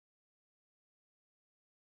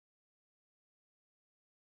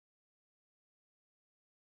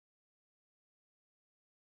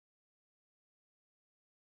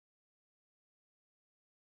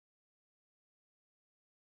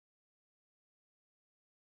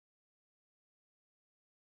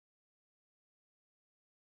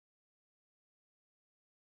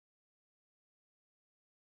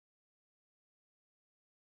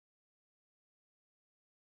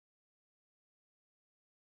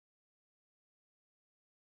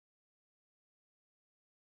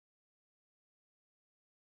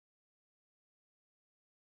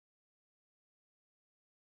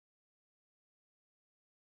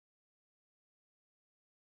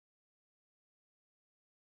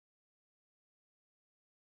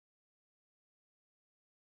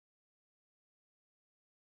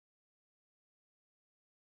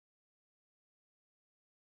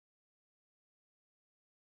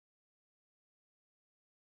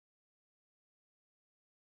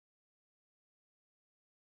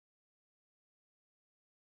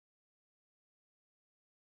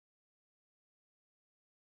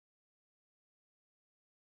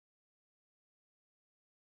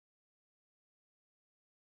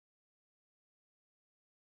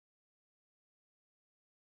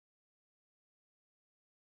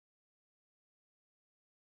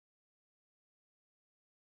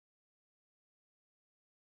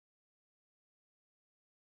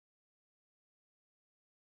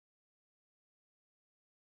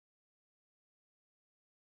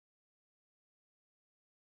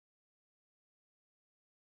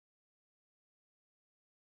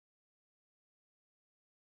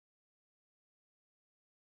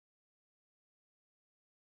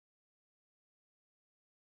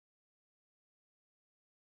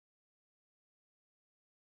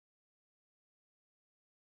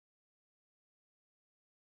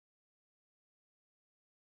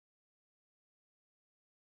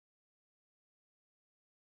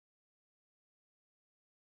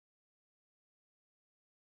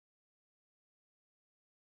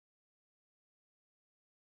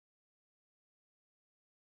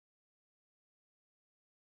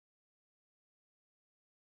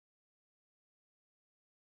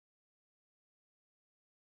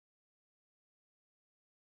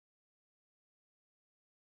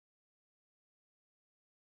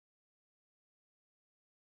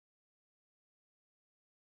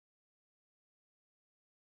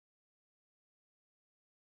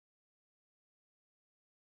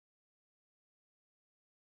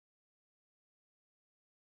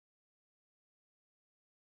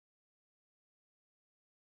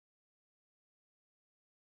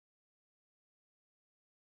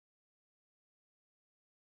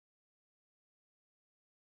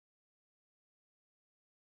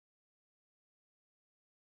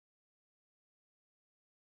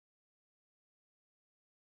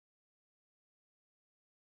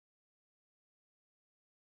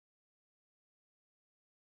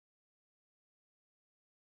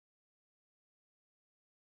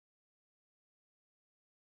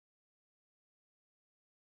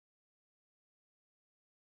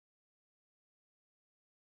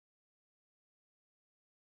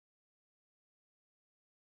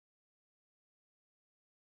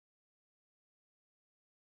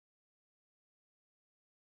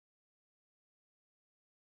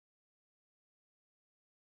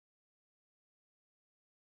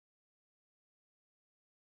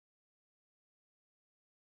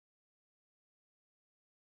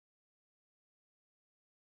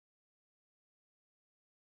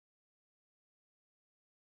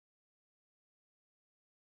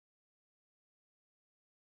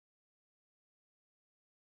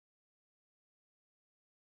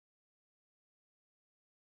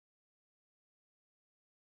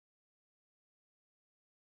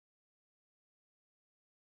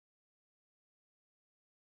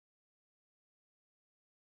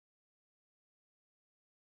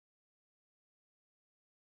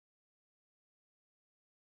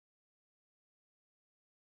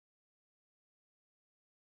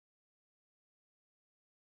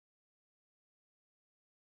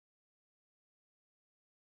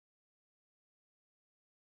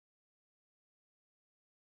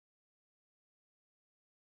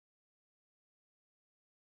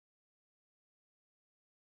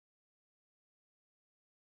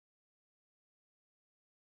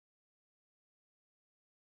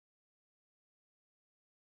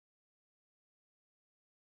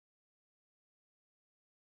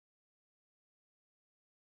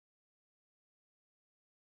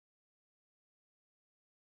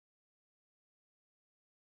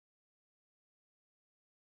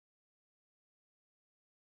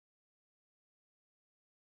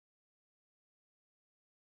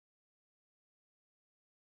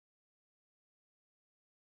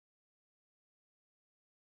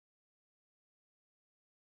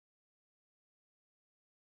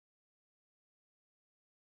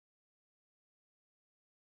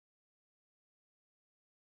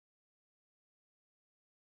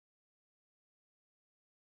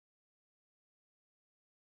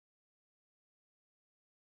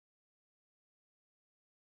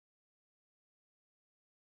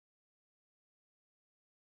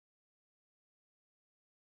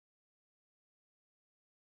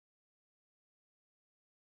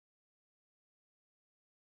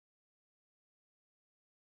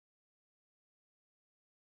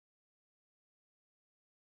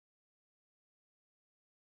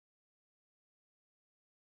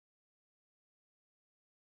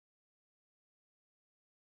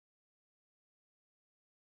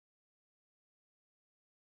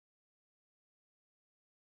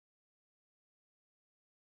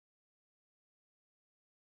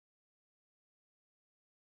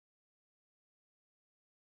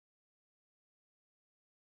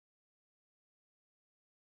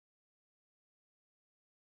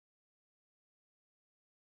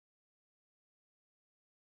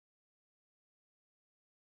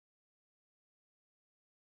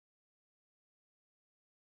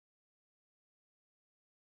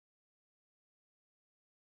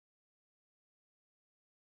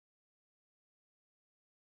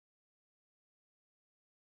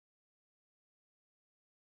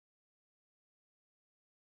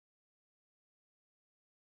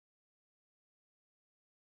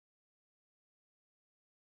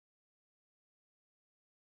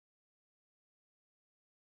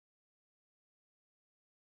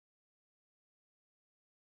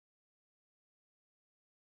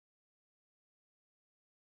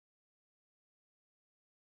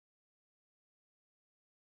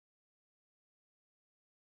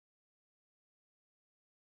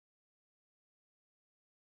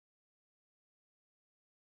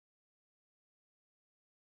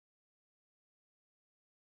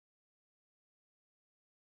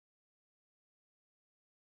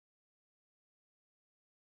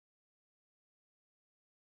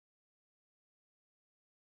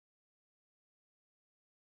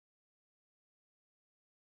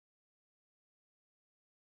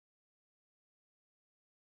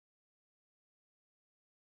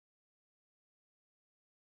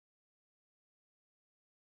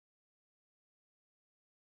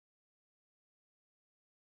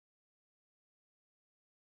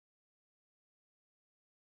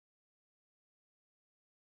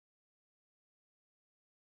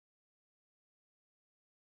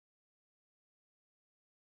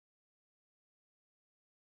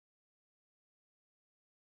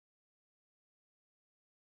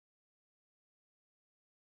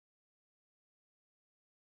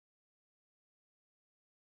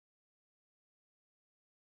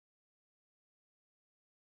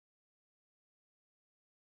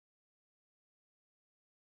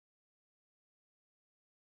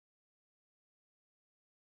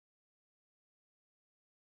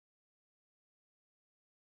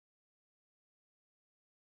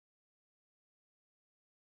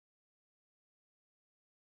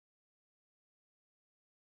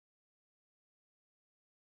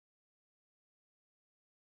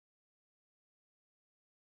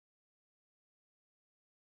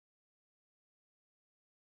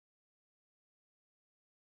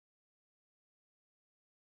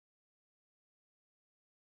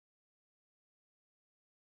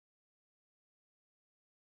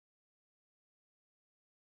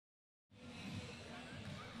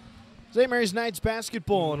St. Mary's Knights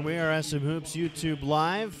basketball, and we are SM Hoops YouTube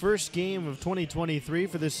Live. First game of 2023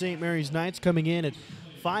 for the St. Mary's Knights, coming in at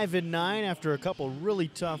 5-9 after a couple really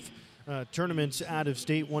tough tournaments out of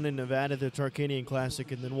state. One in Nevada, the Tarkanian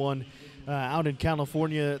Classic, and then one out in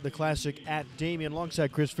California, the Classic at Damien.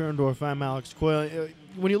 Alongside Chris Ferendorf, I'm Alex Coyle.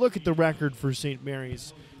 When you look at the record for St.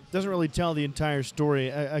 Mary's, it doesn't really tell the entire story.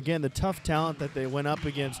 Again, the tough talent that they went up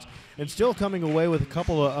against, and still coming away with a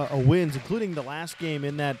couple of wins, including the last game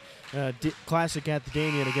in that Classic at the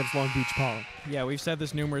Damien against Long Beach Poly. Yeah, we've said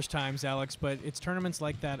this numerous times, Alex, but it's tournaments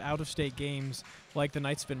like that, out-of-state games like the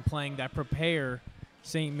Knights have been playing, that prepare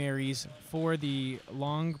St. Mary's for the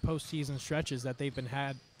long postseason stretches that they've been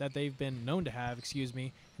known to have,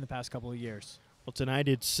 in the past couple of years. Well, tonight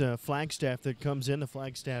it's Flagstaff that comes in, the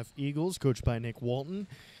Flagstaff Eagles, coached by Nick Walton.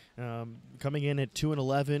 Coming in at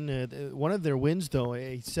 2-11. One of their wins, though,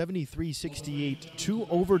 a 73-68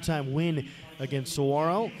 two-overtime win against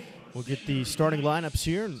Saguaro. We'll get the starting lineups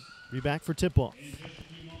here and be back for tip-off. Please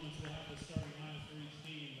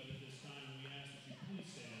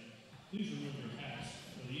remove your hats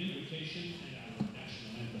for the invocation and our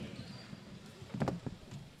national anthem.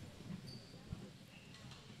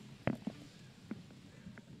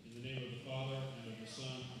 In the name of the Father, and of the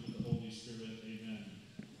Son, and of the Holy Spirit, amen.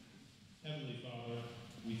 Heavenly Father,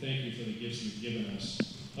 we thank you for the gifts you've given us.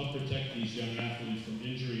 Help protect these young athletes from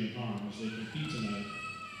injury and harm as they compete tonight,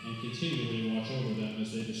 and continually watch over them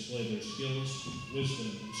as they display their skills, wisdom,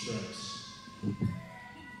 and strengths.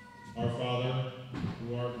 Our Father,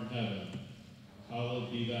 who art in heaven, hallowed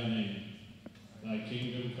be thy name. Thy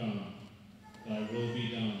kingdom come, thy will be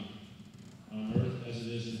done, on earth as it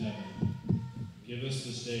is in heaven. Give us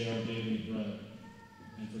this day our daily bread,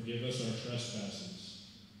 and forgive us our trespasses,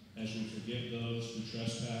 as we forgive those who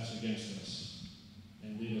trespass against us.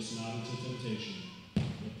 And lead us not into temptation,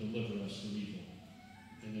 but deliver us from evil.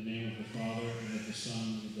 In the name of the Father, and of the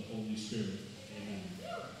Son, and of the Holy Spirit. Amen.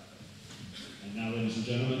 And now, ladies and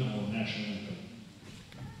gentlemen, our national anthem.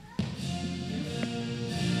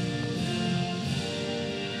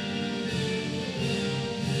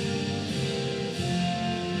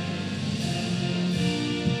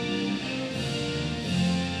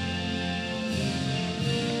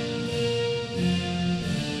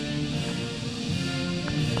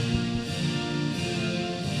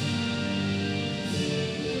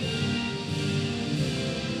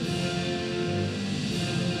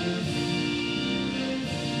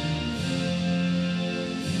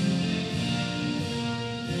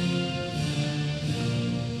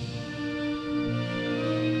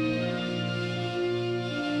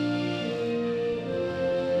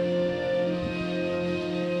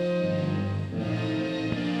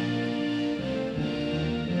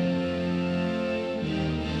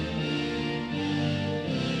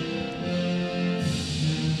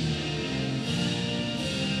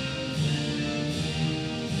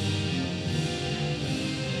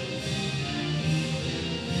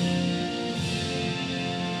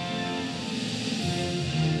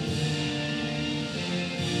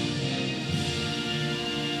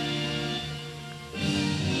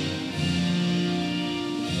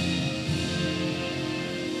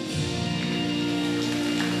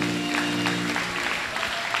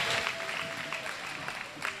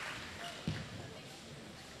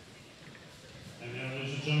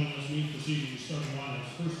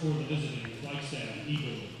 First for the visiting Flagstaff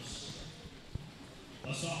Eagles.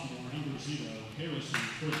 A sophomore, number 0, Harrison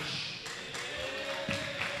Frisch.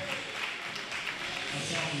 A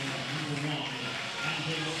sophomore, number 1,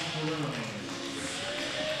 Angelo Ferrero.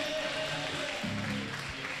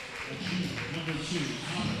 A junior, number 2,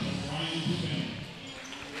 Connor Brian Dugan.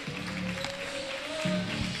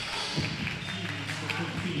 Number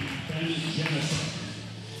 15, Ben Jennison.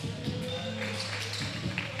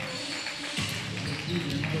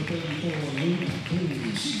 Number 34, Luke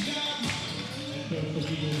Cruz. Head coach for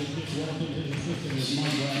the Eagles is Dick Walton. His assistant is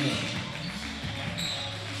Mike Ryder.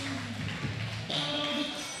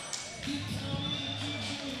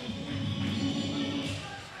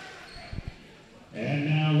 And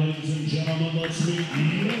now, ladies and gentlemen, let's meet your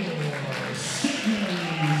St.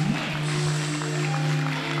 Mary's Knights.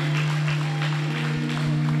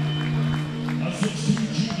 A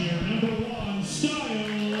 6'2" junior, number 1,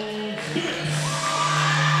 Style Fitz.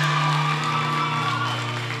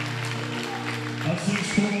 A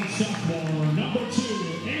 6'4" sophomore, number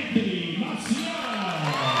 2, Anthony Maciel.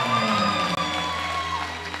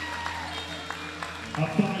 A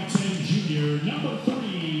 5'10" junior, number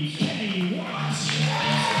 3, Kenny Watts.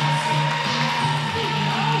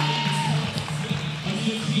 A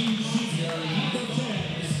 16 senior, number 10,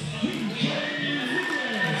 King Rodriguez.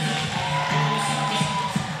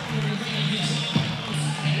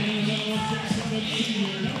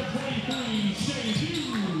 senior, number 23, State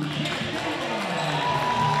 2.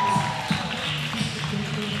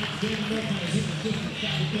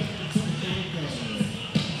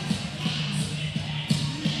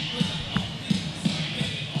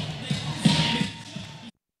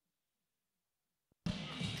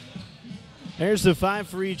 There's the 5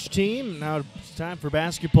 for each team. Now it's time for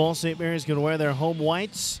basketball. St. Mary's going to wear their home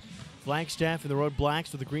whites. Flagstaff in the road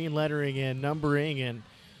blacks with the green lettering and numbering. And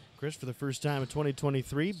Chris, for the first time in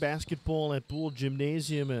 2023, basketball at Boole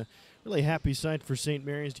Gymnasium. A really happy sight for St.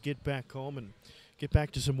 Mary's to get back home and get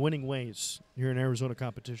back to some winning ways here in Arizona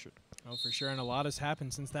competition. Oh, for sure, and a lot has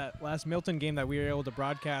happened since that last Milton game that we were able to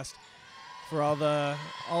broadcast for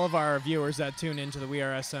all of our viewers that tune into the We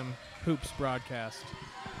Are SM Hoops broadcast.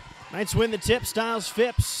 Knights win the tip. Styles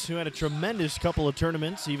Phipps, who had a tremendous couple of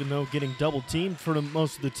tournaments, even though getting double-teamed for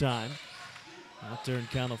most of the time out there in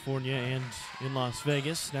California and in Las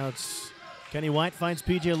Vegas. Now it's Kenny White finds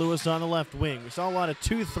P.J. Lewis on the left wing. We saw a lot of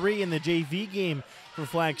 2-3 in the JV game for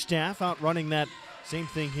Flagstaff, outrunning that same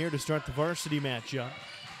thing here to start the varsity matchup.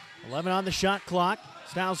 11 on the shot clock.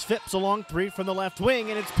 Styles Phipps a long 3 from the left wing,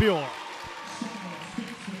 and it's pure.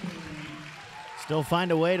 Still find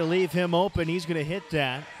a way to leave him open. He's going to hit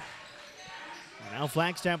that. Now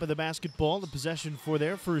Flagstaff with the basketball. The possession for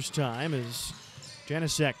their first time as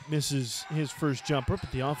Janicek misses his first jumper,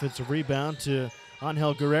 but the offensive rebound to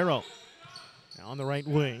Angel Guerrero. Now on the right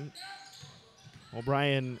wing,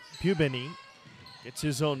 O'Brien Pubeni gets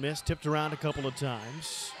his own miss, tipped around a couple of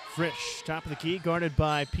times. Frisch, top of the key, guarded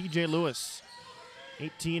by P.J. Lewis.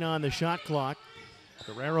 18 on the shot clock.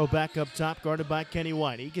 Guerrero back up top, guarded by Kenny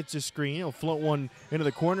White. He gets a screen. He'll float one into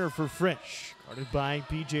the corner for Frisch, guarded by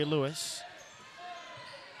P.J. Lewis.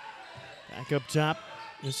 Back up top,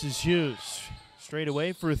 this is Hughes. Straight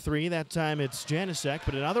away for a 3. That time it's Janicek,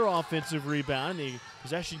 but another offensive rebound. The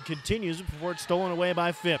possession continues before it's stolen away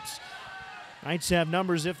by Phipps. Knights have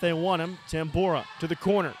numbers if they want them. Tambora to the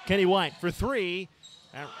corner. Kenny White for 3.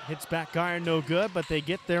 That hits back iron, no good, but they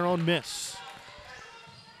get their own miss.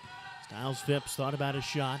 Styles Phipps thought about a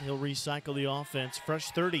shot. He'll recycle the offense.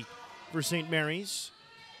 Fresh 30 for St. Mary's.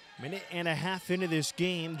 Minute and a half into this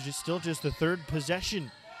game, still just the third possession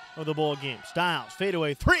of the ball game. Styles,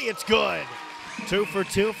 fadeaway 3, it's good. 2 for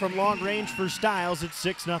 2 from long range for Styles. It's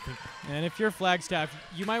 6-0. And if you're Flagstaff,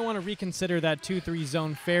 you might want to reconsider that 2-3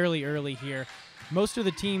 zone fairly early here. Most of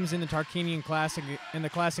the teams in the Tarkanian Classic and the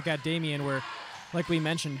Classic at Damien were, like we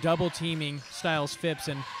mentioned, double teaming Styles Phipps,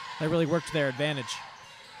 and that really worked to their advantage.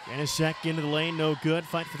 Janicek into the lane, no good.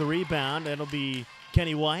 Fight for the rebound. That'll be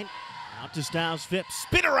Kenny White. Out to Styles Phipps.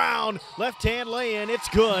 Spin around. Left hand lay in. It's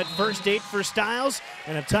good. First 8 for Styles,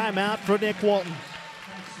 and a timeout for Nick Walton.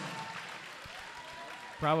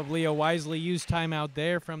 Probably a wisely used timeout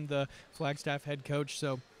there from the Flagstaff head coach.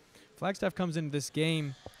 So Flagstaff comes into this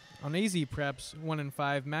game on easy preps,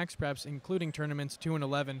 1-5, max preps, including tournaments,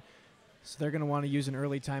 2-11. So they're going to want to use an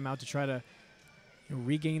early timeout to try to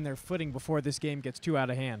regain their footing before this game gets too out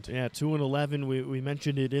of hand. Yeah, 2-11. We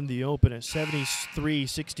mentioned it in the open. A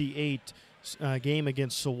 73-68 game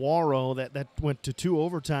against Saguaro that went to 2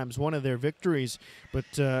 overtimes, one of their victories. But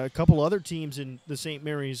a couple other teams in the St.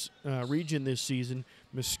 Mary's region this season,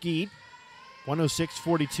 Mesquite,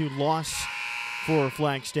 106-42 loss for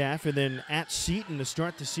Flagstaff, and then at Seton to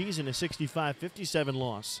start the season, a 65-57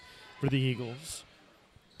 loss for the Eagles.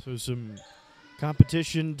 So some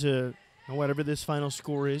competition to whatever this final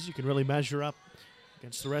score is, you can really measure up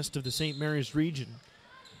against the rest of the St. Mary's region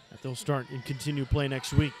that they'll start and continue play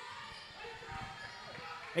next week.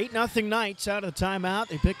 8-0 Knights out of the timeout.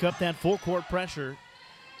 They pick up that full court pressure.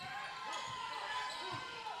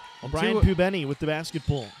 O'Brien Pubeni with the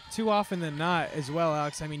basketball. Too often than not as well,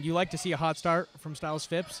 Alex. I mean, you like to see a hot start from Styles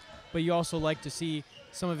Phipps, but you also like to see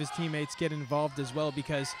some of his teammates get involved as well,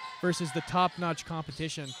 because versus the top-notch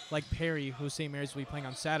competition like Perry, who St. Mary's will be playing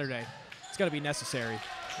on Saturday, it's got to be necessary.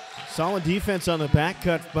 Solid defense on the back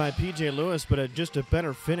cut by P.J. Lewis, but just a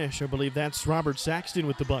better finish. I believe that's Robert Saxton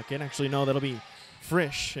with the bucket. Actually, no, that'll be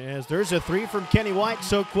Frisch, as there's a 3 from Kenny White.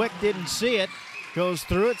 So quick, didn't see it. Goes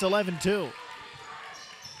through. It's 11-2.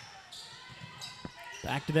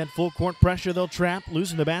 Back to that full court pressure. They'll trap.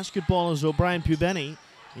 Losing the basketball is O'Brien Pubeni.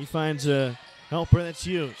 He finds a helper. That's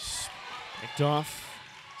Hughes. Picked off.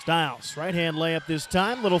 Styles. Right-hand layup this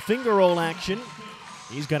time. Little finger roll action.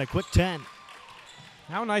 He's got a quick 10.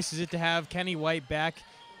 How nice is it to have Kenny White back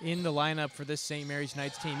in the lineup for this St. Mary's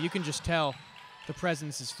Knights team? You can just tell the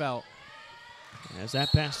presence is felt. As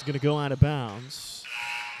that pass is going to go out of bounds.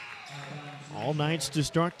 All Knights to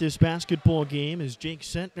start this basketball game as Jake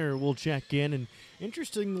Sentner will check in. And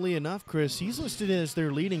interestingly enough, Chris, he's listed as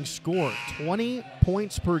their leading scorer, 20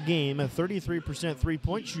 points per game, a 33%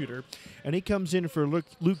 three-point shooter. And he comes in for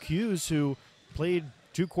Luke Hughes, who played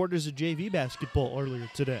 2 quarters of JV basketball earlier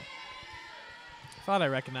today. Thought I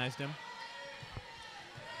recognized him.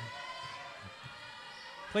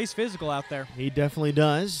 Plays physical out there. He definitely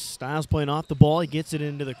does. Styles playing off the ball. He gets it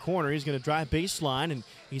into the corner. He's going to drive baseline, and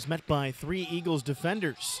he's met by 3 Eagles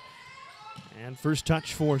defenders. And first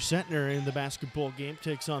touch for Sentner in the basketball game.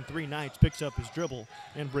 Takes on 3 Knights, picks up his dribble,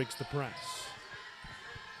 and breaks the press.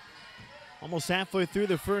 Almost halfway through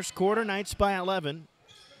the first quarter, Knights by 11.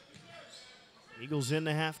 Eagles in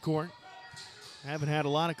the half court. Haven't had a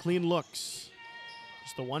lot of clean looks.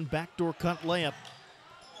 Just the one backdoor cut layup.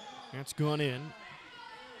 That's gone in.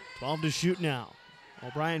 12 to shoot now.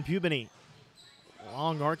 O'Brien Pubini.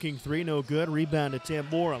 Long arcing 3, no good. Rebound to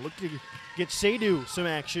Tambora. Look to get Seydu some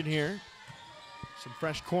action here. Some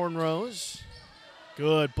fresh cornrows.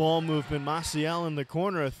 Good ball movement. Maciel in the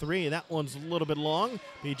corner, a 3. That one's a little bit long.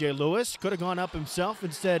 PJ Lewis could have gone up himself.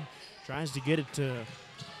 Instead, tries to get it to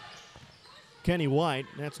Kenny White.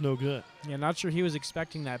 That's no good. Yeah, not sure he was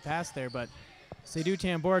expecting that pass there, but Seydu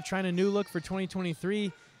Tambora trying a new look for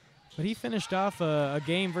 2023. But he finished off a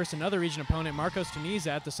game versus another region opponent, Marcos Tunisa,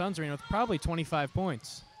 at the Suns Arena with probably 25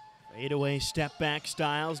 points. Fade away, step back,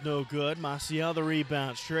 Styles, no good. Maciel the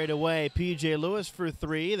rebound, straight away. PJ Lewis for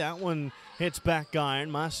 3. That one hits back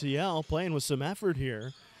iron. Maciel playing with some effort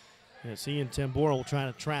here, as he and Tambora will try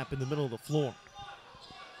to trap in the middle of the floor.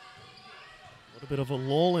 A little bit of a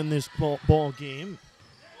lull in this ball game.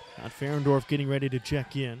 Got Ferendorf getting ready to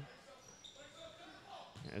check in.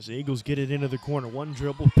 As the Eagles get it into the corner. One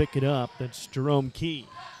dribble, pick it up. That's Jerome Key.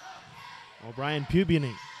 O'Brien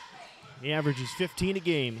Pubini. He averages 15 a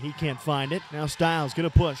game. He can't find it. Now Styles going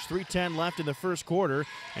to push. 3:10 left in the first quarter,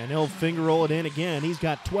 and he'll finger roll it in again. He's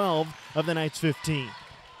got 12 of the Knights' 15.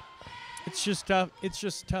 It's just tough. It's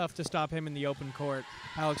just tough to stop him in the open court,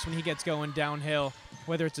 Alex, when he gets going downhill.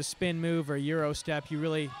 Whether it's a spin move or a Euro step, you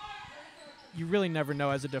really never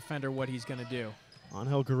know as a defender what he's going to do.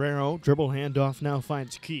 Angel Guerrero, dribble handoff, now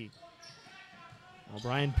finds Key.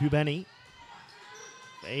 O'Brien Pubeni.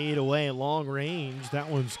 Fade away, long range. That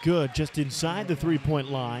one's good, just inside the three-point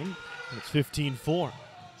line. It's 15-4.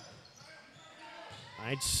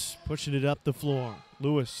 Knights pushing it up the floor.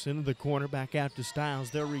 Lewis into the corner, back out to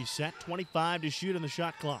Styles. They'll reset. 25 to shoot on the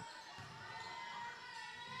shot clock.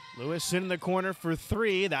 Lewis in the corner for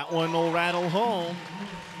 3. That one will rattle home.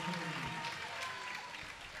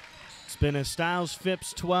 It's been a Styles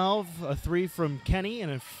Phipps 12, a 3 from Kenny,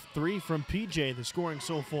 and a 3 from PJ, the scoring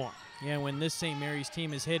so far. Yeah, when this St. Mary's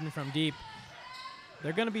team is hidden from deep,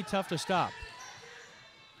 they're going to be tough to stop.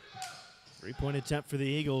 3-point attempt for the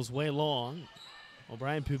Eagles, way long.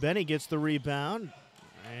 O'Brien Pubeni gets the rebound,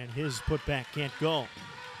 and his putback can't go.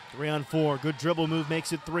 3-on-4, good dribble move,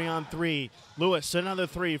 makes it 3-on-3. Lewis, another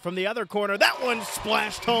 3 from the other corner. That one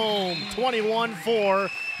splashed home, 21-4,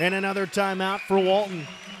 and another timeout for Walton.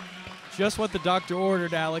 Just what the doctor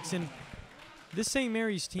ordered, Alex. And this St.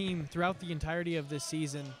 Mary's team, throughout the entirety of this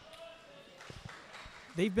season,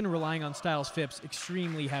 they've been relying on Styles Phipps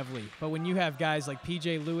extremely heavily. But when you have guys like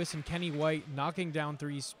P.J. Lewis and Kenny White knocking down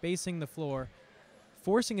threes, spacing the floor,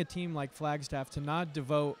 forcing a team like Flagstaff to not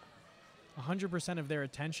devote 100% of their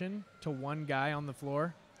attention to one guy on the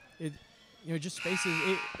floor, it just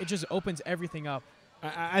spaces, it just opens everything up.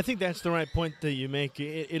 I think that's the right point that you make.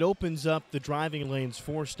 It opens up the driving lanes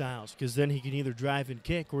for Styles, because then he can either drive and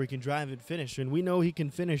kick or he can drive and finish. And we know he can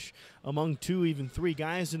finish among 2, even 3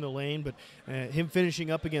 guys in the lane, but him finishing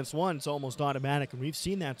up against one, it's almost automatic. And we've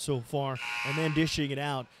seen that so far. And then dishing it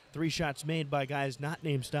out. 3 shots made by guys not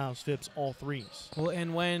named Styles Phipps, all 3s. Well,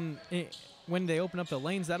 and when they open up the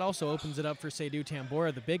lanes, that also opens it up for Seydu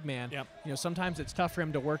Tambora, the big man. Yep. Sometimes it's tough for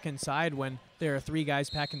him to work inside when there are 3 guys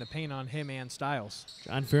packing the paint on him and Styles.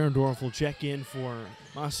 John Ferendorf will check in for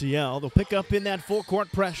Maciel. They'll pick up in that full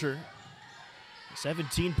court pressure.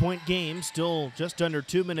 17-point game, still just under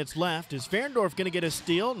 2 minutes left. Is Ferendorf going to get a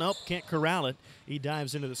steal? Nope, can't corral it. He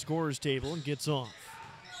dives into the scorer's table and gets off.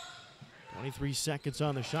 23 seconds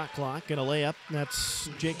on the shot clock and a layup. That's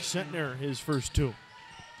Jake Sentner, his first 2.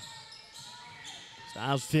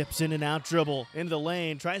 Styles Phipps in and out dribble into the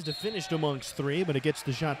lane, tries to finish amongst 3, but it gets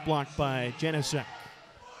the shot blocked by Janisek.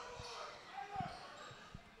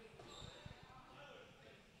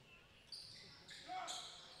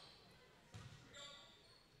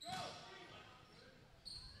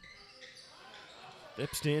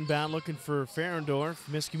 Phipps to inbound looking for Ferendorf.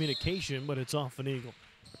 Miscommunication, but it's off an Eagle.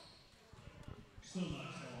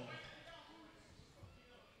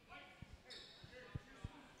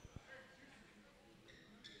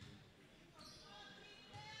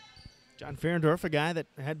 John Ferendorf, a guy that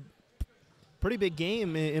had pretty big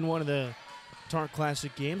game in one of the Tark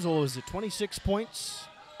Classic games. What was it, 26 points?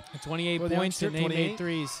 28 points and 8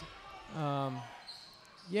 threes. Yeah,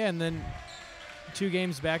 and then 2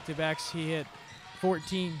 games back-to-backs, he hit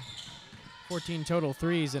 14 total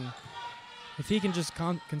threes. And if he can just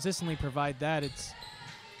consistently provide that, it's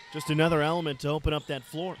just another element to open up that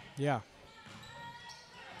floor. Yeah.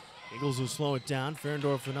 Eagles will slow it down.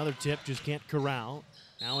 Ferendorf, another tip, just can't corral.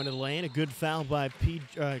 Now into the lane, a good foul by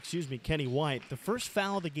Kenny White. The first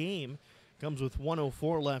foul of the game comes with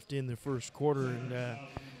 1:04 left in the first quarter. And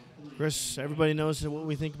Chris, everybody knows what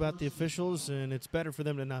we think about the officials, and it's better for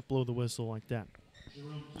them to not blow the whistle like that.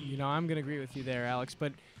 You know, I'm going to agree with you there, Alex.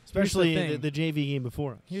 But especially the JV game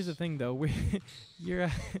before us. Here's the thing, though. You're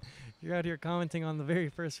out here commenting on the very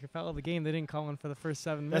first foul of the game. They didn't call one for the first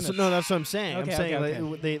 7 minutes. That's what I'm saying. Okay, I'm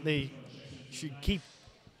saying okay. They should keep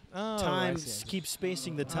keep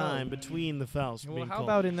spacing the time between the fouls. Well, how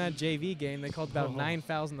about in that JV game? They called about 9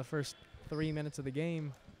 fouls in the first 3 minutes of the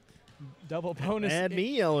game. Double bonus. Add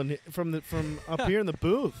me yelling from up here in the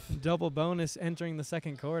booth. Double bonus entering the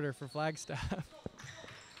second quarter for Flagstaff.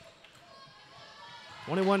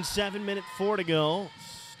 21-7, minute 4 to go.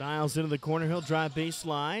 Styles into the corner. He'll drive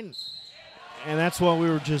baseline. And that's what we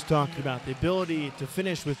were just talking about. The ability to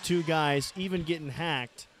finish with 2 guys, even getting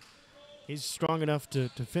hacked. He's strong enough to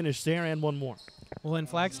finish there and one more. Well, in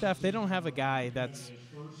Flagstaff, they don't have a guy that's,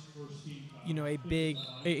 you know,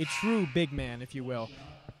 a true big man, if you will.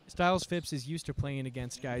 Styles Phipps is used to playing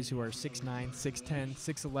against guys who are 6'9", 6'10",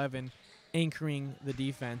 6'11", anchoring the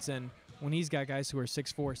defense. And when he's got guys who are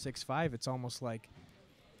 6'4", 6'5", it's almost like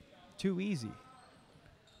too easy.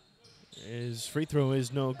 His free throw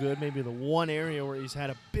is no good. Maybe the one area where he's had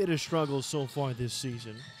a bit of struggle so far this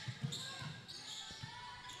season.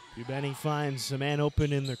 Benny finds a man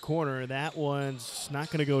open in the corner. That one's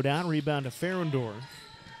not going to go down. Rebound to Ferendorf.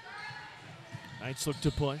 Knights look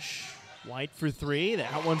to push. White for 3.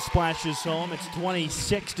 That one splashes home. It's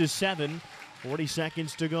 26-7. 40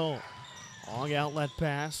 seconds to go. Long outlet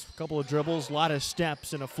pass. A couple of dribbles. A lot of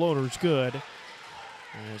steps. And a floater's good.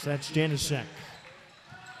 As that's Janicek.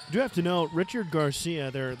 You do have to note, Richard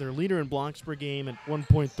Garcia, their leader in blocks per game at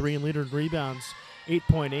 1.3 and leader in rebounds,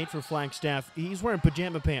 8.8 for Flagstaff. He's wearing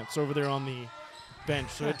pajama pants over there on the bench,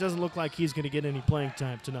 so it doesn't look like he's going to get any playing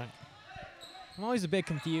time tonight. I'm always a bit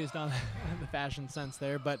confused on the fashion sense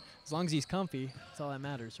there, but as long as he's comfy, that's all that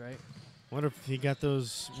matters, right? Wonder if he got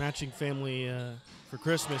those matching family for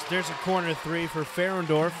Christmas. There's a corner 3 for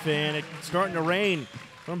Ferendorf, and it's starting to rain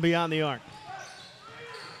from beyond the arc.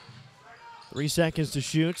 3 seconds to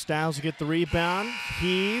shoot. Styles will get the rebound.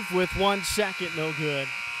 Heave with 1 second, no good.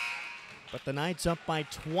 But the Knights up by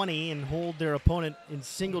 20 and hold their opponent in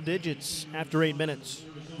single digits after 8 minutes.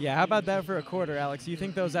 Yeah, how about that for a quarter, Alex? Do you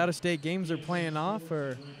think those out-of-state games are playing off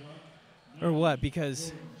or what?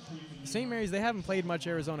 Because St. Mary's, they haven't played much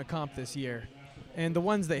Arizona comp this year. And the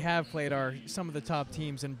ones they have played are some of the top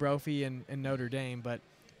teams in Brophy and Notre Dame. But,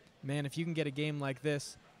 man, if you can get a game like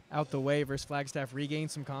this out the way versus Flagstaff, regain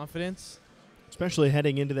some confidence. Especially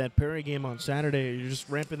heading into that Perry game on Saturday, you're just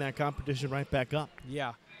ramping that competition right back up.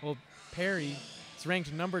 Yeah, well, Perry is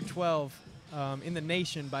ranked number 12 in the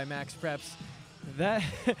nation by Max Preps. That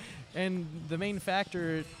and the main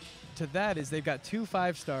factor to that is they've got 2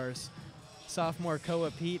 5-stars, sophomore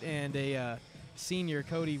Koa Pete and a senior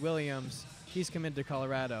Cody Williams. He's committed to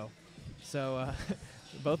Colorado. So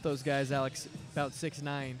both those guys, Alex, about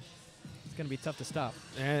 6'9". It's going to be tough to stop.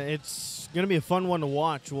 And it's going to be a fun one to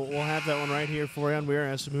watch. We'll have that one right here for you on We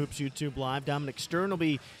Are SM Hoops YouTube Live. Dominic Stern will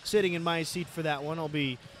be sitting in my seat for that one. I'll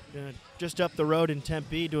be just up the road in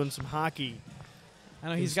Tempe doing some hockey. I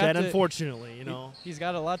know he's instead, got unfortunately, you know. He's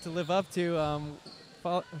got a lot to live up to.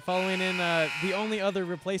 Following in the only other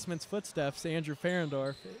replacement's footsteps, Andrew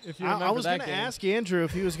Ferendorf. If you remember I was going to ask Andrew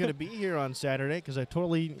if he was going to be here on Saturday because I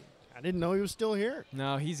didn't know he was still here.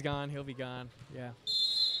 No, he's gone. He'll be gone. Yeah.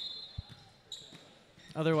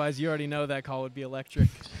 Otherwise, you already know that call would be electric.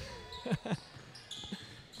 You'll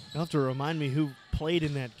have to remind me who played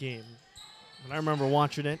in that game. But I remember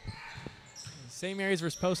watching it. St. Mary's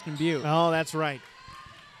versus Poston Butte. Oh, that's right.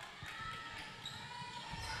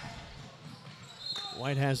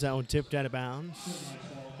 White has that one tipped out of bounds.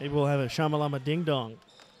 Maybe we'll have a Shamalama Ding Dong.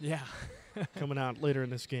 Yeah. coming out later in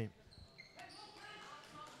this game.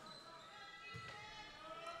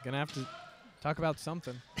 Gonna have to talk about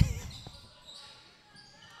something.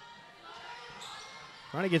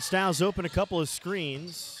 Trying to get Styles open, a couple of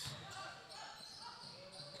screens.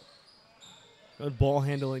 Good ball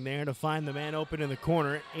handling there to find the man open in the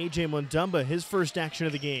corner. A.J. Mundumba, his first action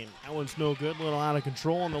of the game. That one's no good, a little out of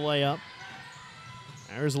control on the layup.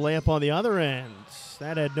 There's a layup on the other end.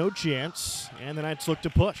 That had no chance, and the Knights look to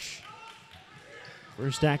push.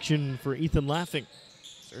 First action for Ethan Laughing.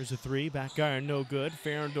 There's a three, back iron, no good.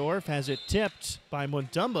 Ferendorf has it tipped by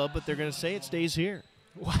Montumba, but they're going to say it stays here.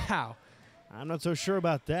 Wow. I'm not so sure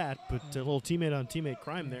about that, but a little teammate-on-teammate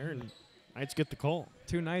crime there, and Knights get the call.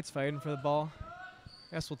 Two Knights fighting for the ball.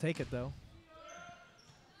 Guess we'll take it, though.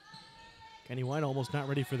 Kenny White almost not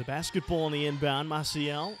ready for the basketball on the inbound.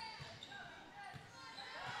 Maciel.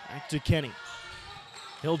 Back to Kenny.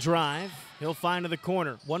 He'll drive. He'll find to the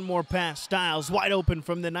corner. One more pass. Styles wide open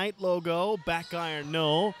from the Knight logo. Back iron,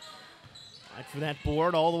 no. Right for that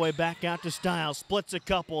board. All the way back out to Styles. Splits a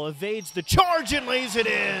couple. Evades the charge and lays it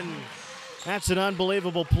in. That's an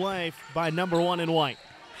unbelievable play by number 1 in White.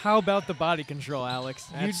 How about the body control, Alex?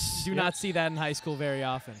 That's, you do not see that in high school very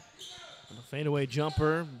often. A fadeaway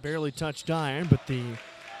jumper. Barely touched iron, but the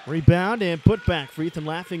rebound and putback for Ethan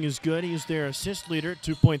Laughing is good. He's their assist leader at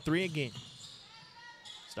 2.3 a game.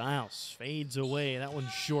 Styles fades away. That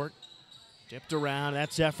one's short. Tipped around.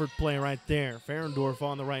 That's effort play right there. Ferendorf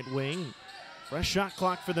on the right wing. Fresh shot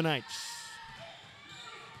clock for the Knights.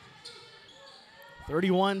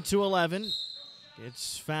 31-11.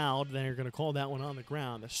 It's fouled. They're going to call that one on the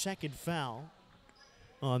ground. The second foul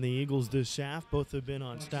on the Eagles this half. Both have been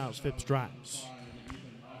on Styles Phipps drives.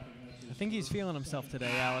 I think he's feeling himself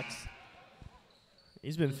today, Alex.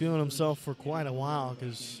 He's been feeling himself for quite a while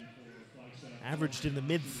because averaged in the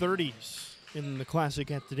mid-30s in the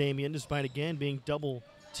Classic at the Damien, despite again being double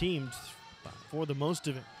teamed for the most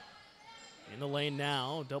of it. In the lane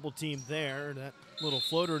now, double teamed there. That little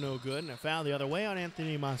floater no good, and a foul the other way on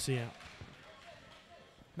Anthony Maciel.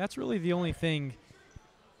 That's really the only thing,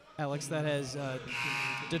 Alex, that has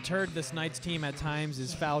deterred this Knights team at times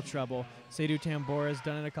is foul trouble. Seydou Tambora has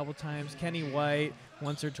done it a couple times. Kenny White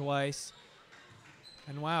once or twice.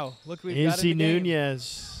 And wow, look, we've got Izzy in the game.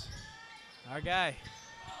 Nunez. Our guy.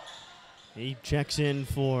 He checks in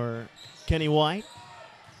for Kenny White.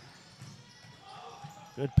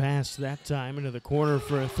 Good pass that time into the corner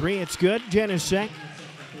for a three. It's good. Janisek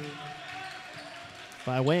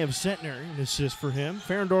by way of Settner. This is for him.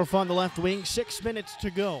 Ferendorf on the left wing. 6 minutes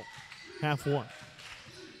to go. Half one.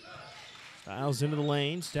 Styles into the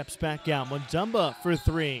lane. Steps back out. Montumba for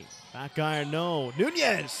three. Back iron, no.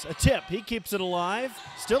 Nunez, a tip. He keeps it alive.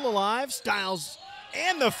 Still alive. Styles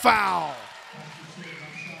and the foul.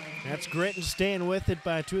 That's Gritton staying with it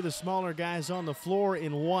by two of the smaller guys on the floor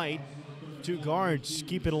in white. Two guards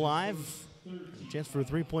keep it alive. Chance for a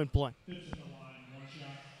three-point play.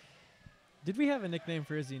 Did we have a nickname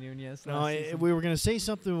for Izzy Nunez? No, we were going to say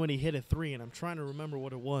something when he hit a three, and I'm trying to remember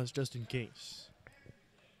what it was just in case.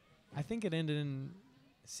 I think it ended in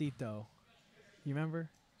Cito. You remember?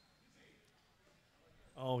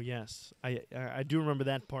 Oh, yes. I do remember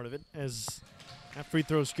that part of it. As that free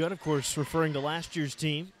throw's good, of course, referring to last year's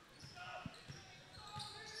team.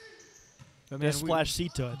 Desplash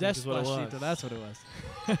Cito, I think is what it was. Cito, that's what it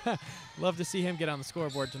was. Love to see him get on the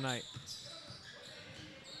scoreboard tonight.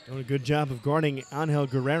 Doing a good job of guarding Angel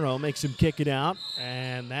Guerrero. Makes him kick it out,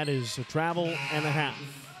 and that is a travel and a half.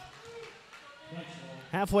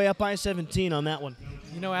 Halfway up by 17 on that one.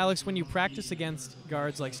 You know, Alex, when you practice against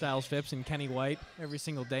guards like Styles Phipps and Kenny White every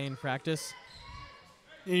single day in practice,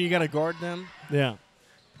 you got to guard them? Yeah.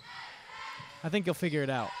 I think you'll figure it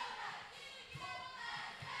out.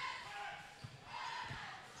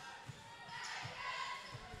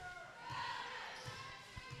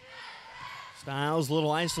 Styles,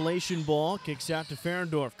 little isolation ball, kicks out to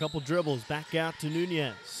Ferendorf. Couple dribbles, back out to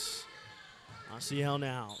Nunez. Maciel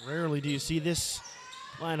now. Rarely do you see this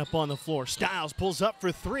lineup on the floor. Styles pulls up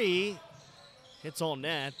for three. Hits all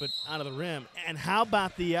net, but out of the rim. And how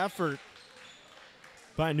about the effort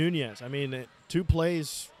by Nunez? I mean, 2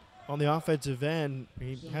 plays on the offensive end.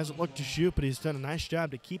 He hasn't looked to shoot, but he's done a nice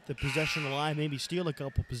job to keep the possession alive, maybe steal a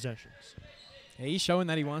couple possessions. Yeah, he's showing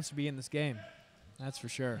that he wants to be in this game. That's for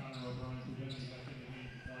sure.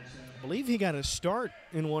 I believe he got a start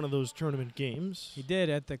in one of those tournament games. He did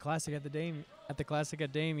at the Classic at the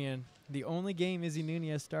Damien. The only game Izzy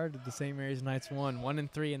Nunez started, the St. Mary's Knights won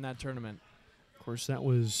 1-3 in that tournament. Of course, that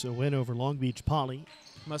was a win over Long Beach Poly.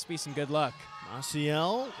 Must be some good luck.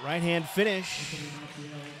 Maciel, right-hand finish.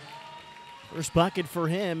 First bucket for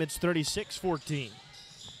him. It's 36-14.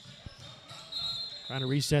 Trying to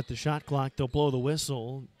reset the shot clock. They'll blow the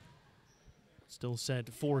whistle. Still set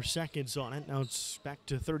 4 seconds on it. Now it's back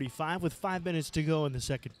to 35 with 5 minutes to go in the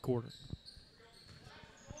second quarter.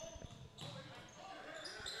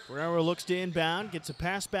 Guerrero looks to inbound, gets a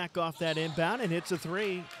pass back off that inbound, and hits a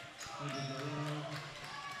three.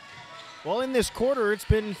 Well, in this quarter, it's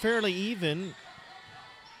been fairly even.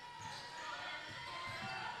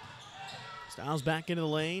 Styles back into the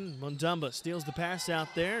lane. Mundumba steals the pass out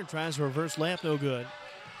there. Tries a reverse layup, no good.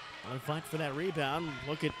 Another fight for that rebound.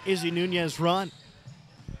 Look at Izzy Nunez run.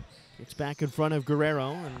 Gets back in front of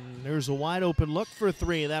Guerrero, and there's a wide open look for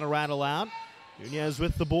three. That'll rattle out. Nunez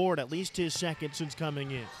with the board, at least his second since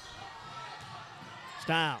coming in.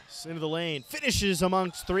 Styles into the lane. Finishes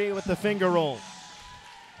amongst three with the finger roll.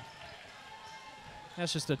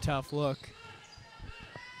 That's just a tough look.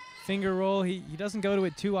 Finger roll, he doesn't go to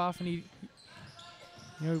it too often. You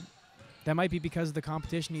know, that might be because of the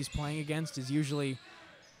competition he's playing against is usually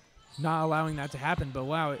not allowing that to happen. But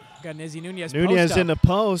wow, got an Izzy Nunez Nunez in the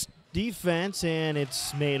post defense, and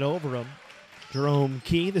it's made over him. Jerome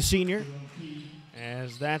Key, the senior,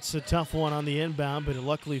 as that's a tough one on the inbound, but it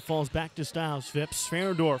luckily falls back to Styles. Phipps,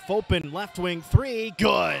 Ferendorf, open, left wing three,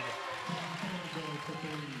 good.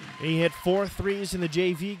 He hit 4 threes in the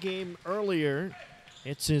JV game earlier.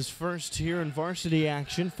 It's his first here in varsity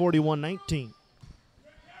action, 41-19.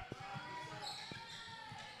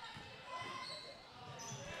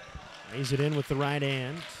 Lays it in with the right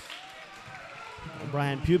hand.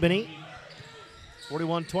 O'Brien Pubini,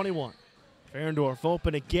 41-21. Ferendorf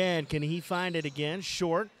open again. Can he find it again?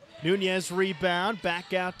 Short. Nunez rebound.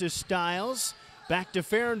 Back out to Styles. Back to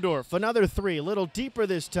Ferendorf. Another three. A little deeper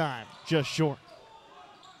this time. Just short.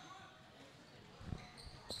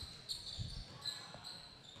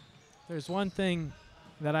 There's one thing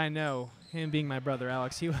that I know, him being my brother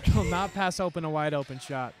Alex, he will not pass open a wide open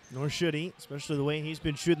shot. Nor should he, especially the way he's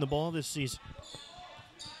been shooting the ball this season.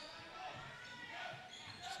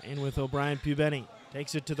 Staying with O'Brien Pubeni.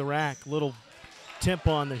 Takes it to the rack. Little temp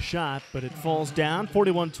on the shot, but it falls down.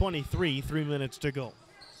 41-23, 3 minutes to go.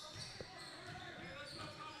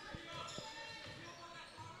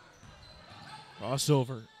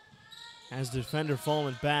 Crossover. Has the defender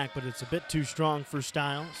fallen back, but it's a bit too strong for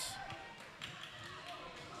Styles.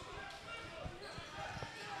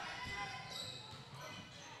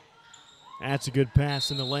 That's a good pass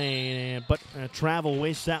in the lane, but travel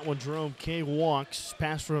wastes that one. Jerome K walks.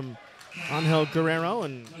 Pass from Angel Guerrero,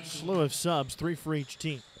 and slew of subs, 3 for each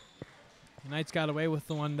team. The Knights got away with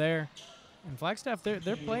the one there. And Flagstaff, they're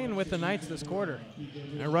playing with the Knights this quarter.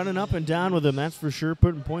 They're running up and down with them, that's for sure,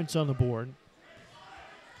 putting points on the board.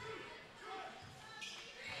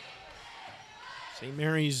 St.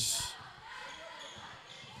 Mary's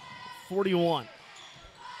 41.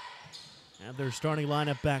 Have their starting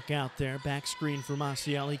lineup back out there. Back screen for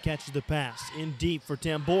Maciel. He catches the pass. In deep for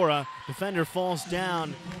Tambora. Defender falls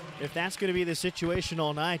down. If that's going to be the situation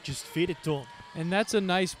all night, just feed it to him. And that's a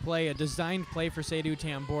nice play, a designed play for Seydou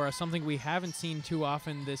Tambora. Something we haven't seen too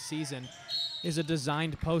often this season is a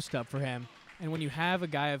designed post-up for him. And when you have a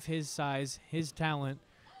guy of his size, his talent,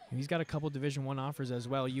 he's got a couple Division I offers as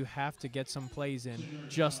well, you have to get some plays in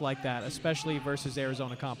just like that, especially versus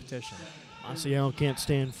Arizona competition. Maciel can't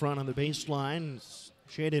stay in front on the baseline.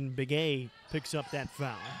 Shaden Begay picks up that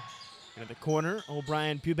foul. In the corner,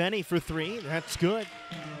 O'Brien Pubeni for three. That's good.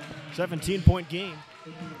 17-point game.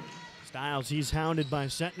 Styles, he's hounded by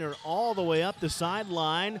Setner all the way up the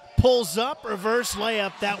sideline. Pulls up, reverse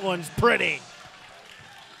layup. That one's pretty.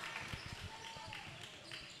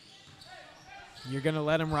 You're going to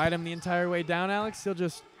let him ride him the entire way down, Alex? He'll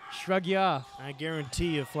just shrug you off. I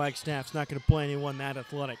guarantee you Flagstaff's not going to play anyone that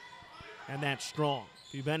athletic and that strong.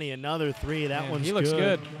 Pubeni, another three. That one's good. He looks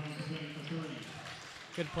good.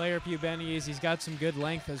 Good player, Pubeni is. He's got some good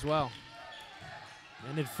length as well.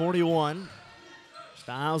 And at 41,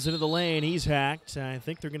 Styles into the lane. He's hacked. I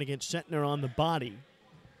think they're going to get Setner on the body.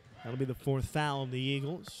 That'll be the 4th foul of the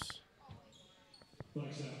Eagles.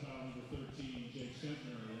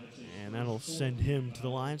 And that'll send him to the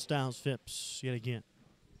line. Styles Phipps yet again.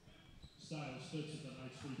 Styles Phipps at the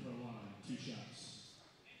Knights free throw line. 2 shots.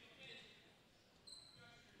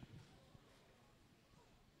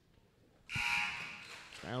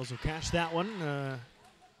 Styles will cash that one.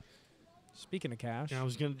 Speaking of cash, I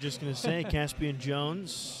was just going to say Caspian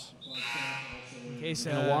Jones in case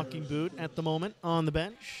in a walking boot at the moment on the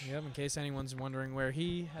bench. Yep, in case anyone's wondering where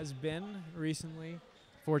he has been recently.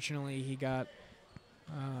 Fortunately, he got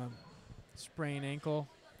high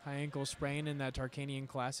ankle sprain in that Tarkanian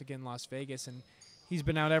Classic in Las Vegas, and he's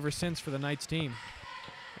been out ever since for the Knights team.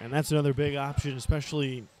 And that's another big option,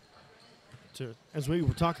 especially as we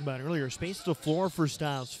were talking about earlier, space to the floor for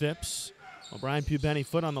Styles Phipps. O'Brien Pubeni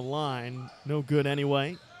foot on the line. No good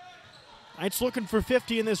anyway. Knights looking for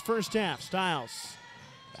 50 in this first half. Styles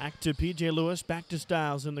back to P.J. Lewis, back to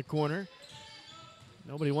Styles in the corner.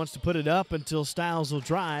 Nobody wants to put it up until Styles will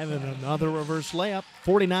drive, and another reverse layup,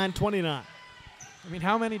 49-29. I mean,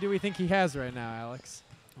 how many do we think he has right now, Alex?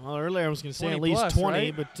 Well, earlier I was going to say at 20 least plus, 20,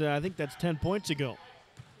 right? but I think that's 10 points ago.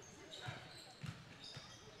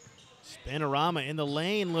 Spanorama in the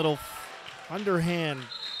lane, little underhand.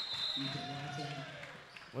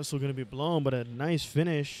 Whistle going to be blown, but a nice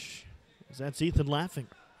finish. That's Ethan laughing.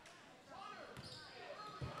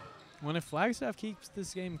 When if Flagstaff keeps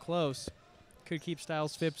this game close, could keep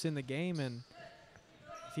Styles Phipps in the game, and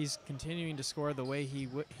if he's continuing to score the way he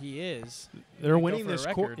is, they're winning this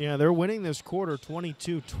quarter. Yeah, they're winning this quarter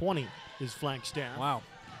 22-20 is Flagstaff. Wow.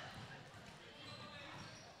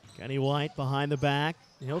 Kenny White behind the back.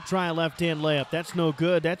 He'll try a left-hand layup. That's no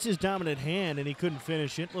good. That's his dominant hand, and he couldn't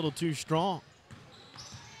finish it. A little too strong.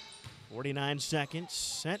 49 seconds.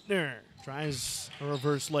 Sentner tries a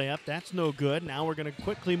reverse layup. That's no good. Now we're going to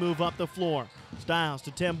quickly move up the floor. Styles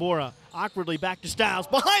to Tambora. Awkwardly back to Styles.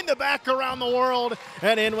 Behind the back around the world.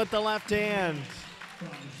 And in with the left hand.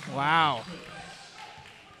 Wow.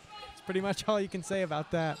 That's pretty much all you can say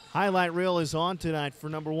about that. Highlight reel is on tonight for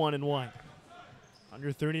number 1 and White.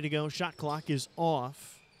 Under 30 to go. Shot clock is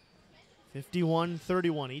off.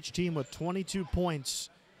 51-31. Each team with 22 points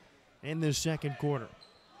in this second quarter.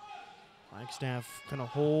 Flagstaff going to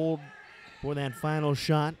hold for that final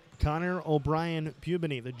shot. Connor O'Brien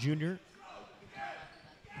Pubany, the junior.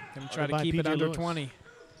 Going to try to keep it under 20.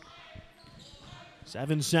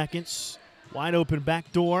 7 seconds. Wide open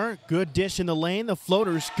back door. Good dish in the lane. The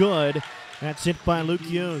floater's good. That's it by Luke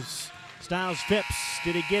Hughes. Styles Phipps,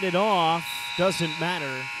 did he get it off? Doesn't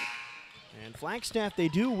matter. And Flagstaff, they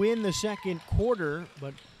do win the second quarter,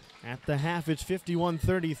 but at the half, it's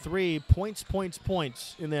 51-33.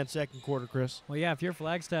 Points in that second quarter, Chris. Well, yeah, if you're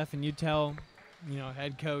Flagstaff and you tell,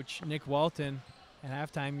 head coach Nick Walton at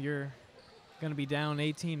halftime you're going to be down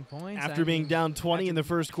 18 points. After being down 20 in the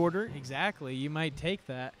first quarter? Exactly. You might take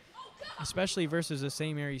that, especially versus a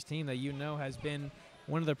St. Mary's team that has been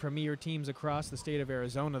one of the premier teams across the state of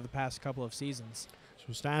Arizona the past couple of seasons.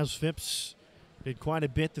 So Styles Phipps did quite a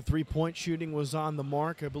bit. The three-point shooting was on the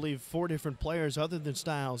mark. I believe 4 different players other than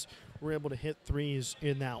Styles were able to hit threes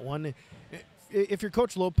in that one. If you're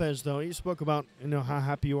Coach Lopez, though, you spoke about how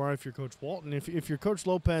happy you are if you're Coach Walton. If you're Coach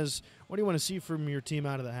Lopez, what do you want to see from your team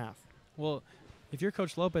out of the half? Well, if you're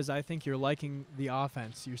Coach Lopez, I think you're liking the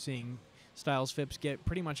offense. You're seeing Styles Phipps get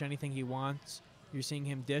pretty much anything he wants. You're seeing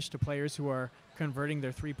him dish to players who are converting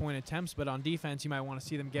their three-point attempts, but on defense, you might want to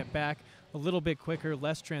see them get back a little bit quicker,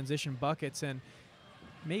 less transition buckets, and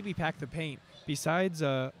maybe pack the paint. Besides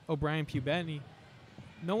O'Brien Pubeni,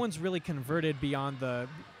 no one's really converted beyond the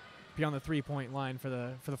three-point line for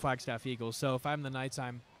the Flagstaff Eagles. So if I'm the Knights,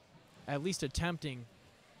 I'm at least attempting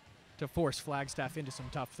to force Flagstaff into some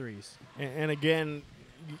tough threes. And again,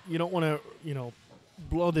 you don't want to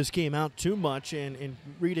blow this game out too much and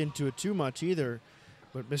read into it too much either.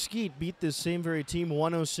 But Mesquite beat this same very team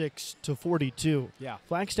 106-42. Yeah.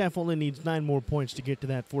 Flagstaff only needs 9 more points to get to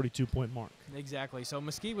that 42-point mark. Exactly. So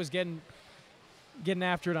Mesquite was getting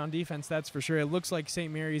after it on defense, that's for sure. It looks like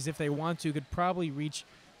St. Mary's, if they want to, could probably reach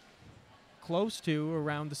close to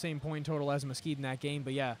around the same point total as Mesquite in that game.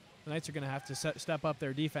 But, yeah, the Knights are going to have to step up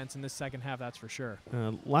their defense in this second half, that's for sure.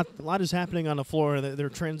 A lot is happening on the floor. They're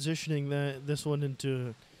transitioning this one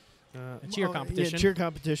into a cheer competition. Yeah, cheer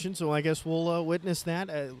competition. So I guess we'll witness that.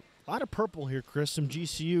 A lot of purple here, Chris. Some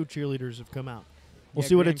GCU cheerleaders have come out. We'll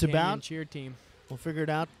see what Grand it's Canyon about. Cheer team. We'll figure it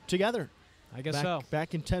out together. I guess so.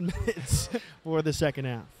 Back in 10 minutes for the second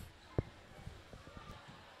half.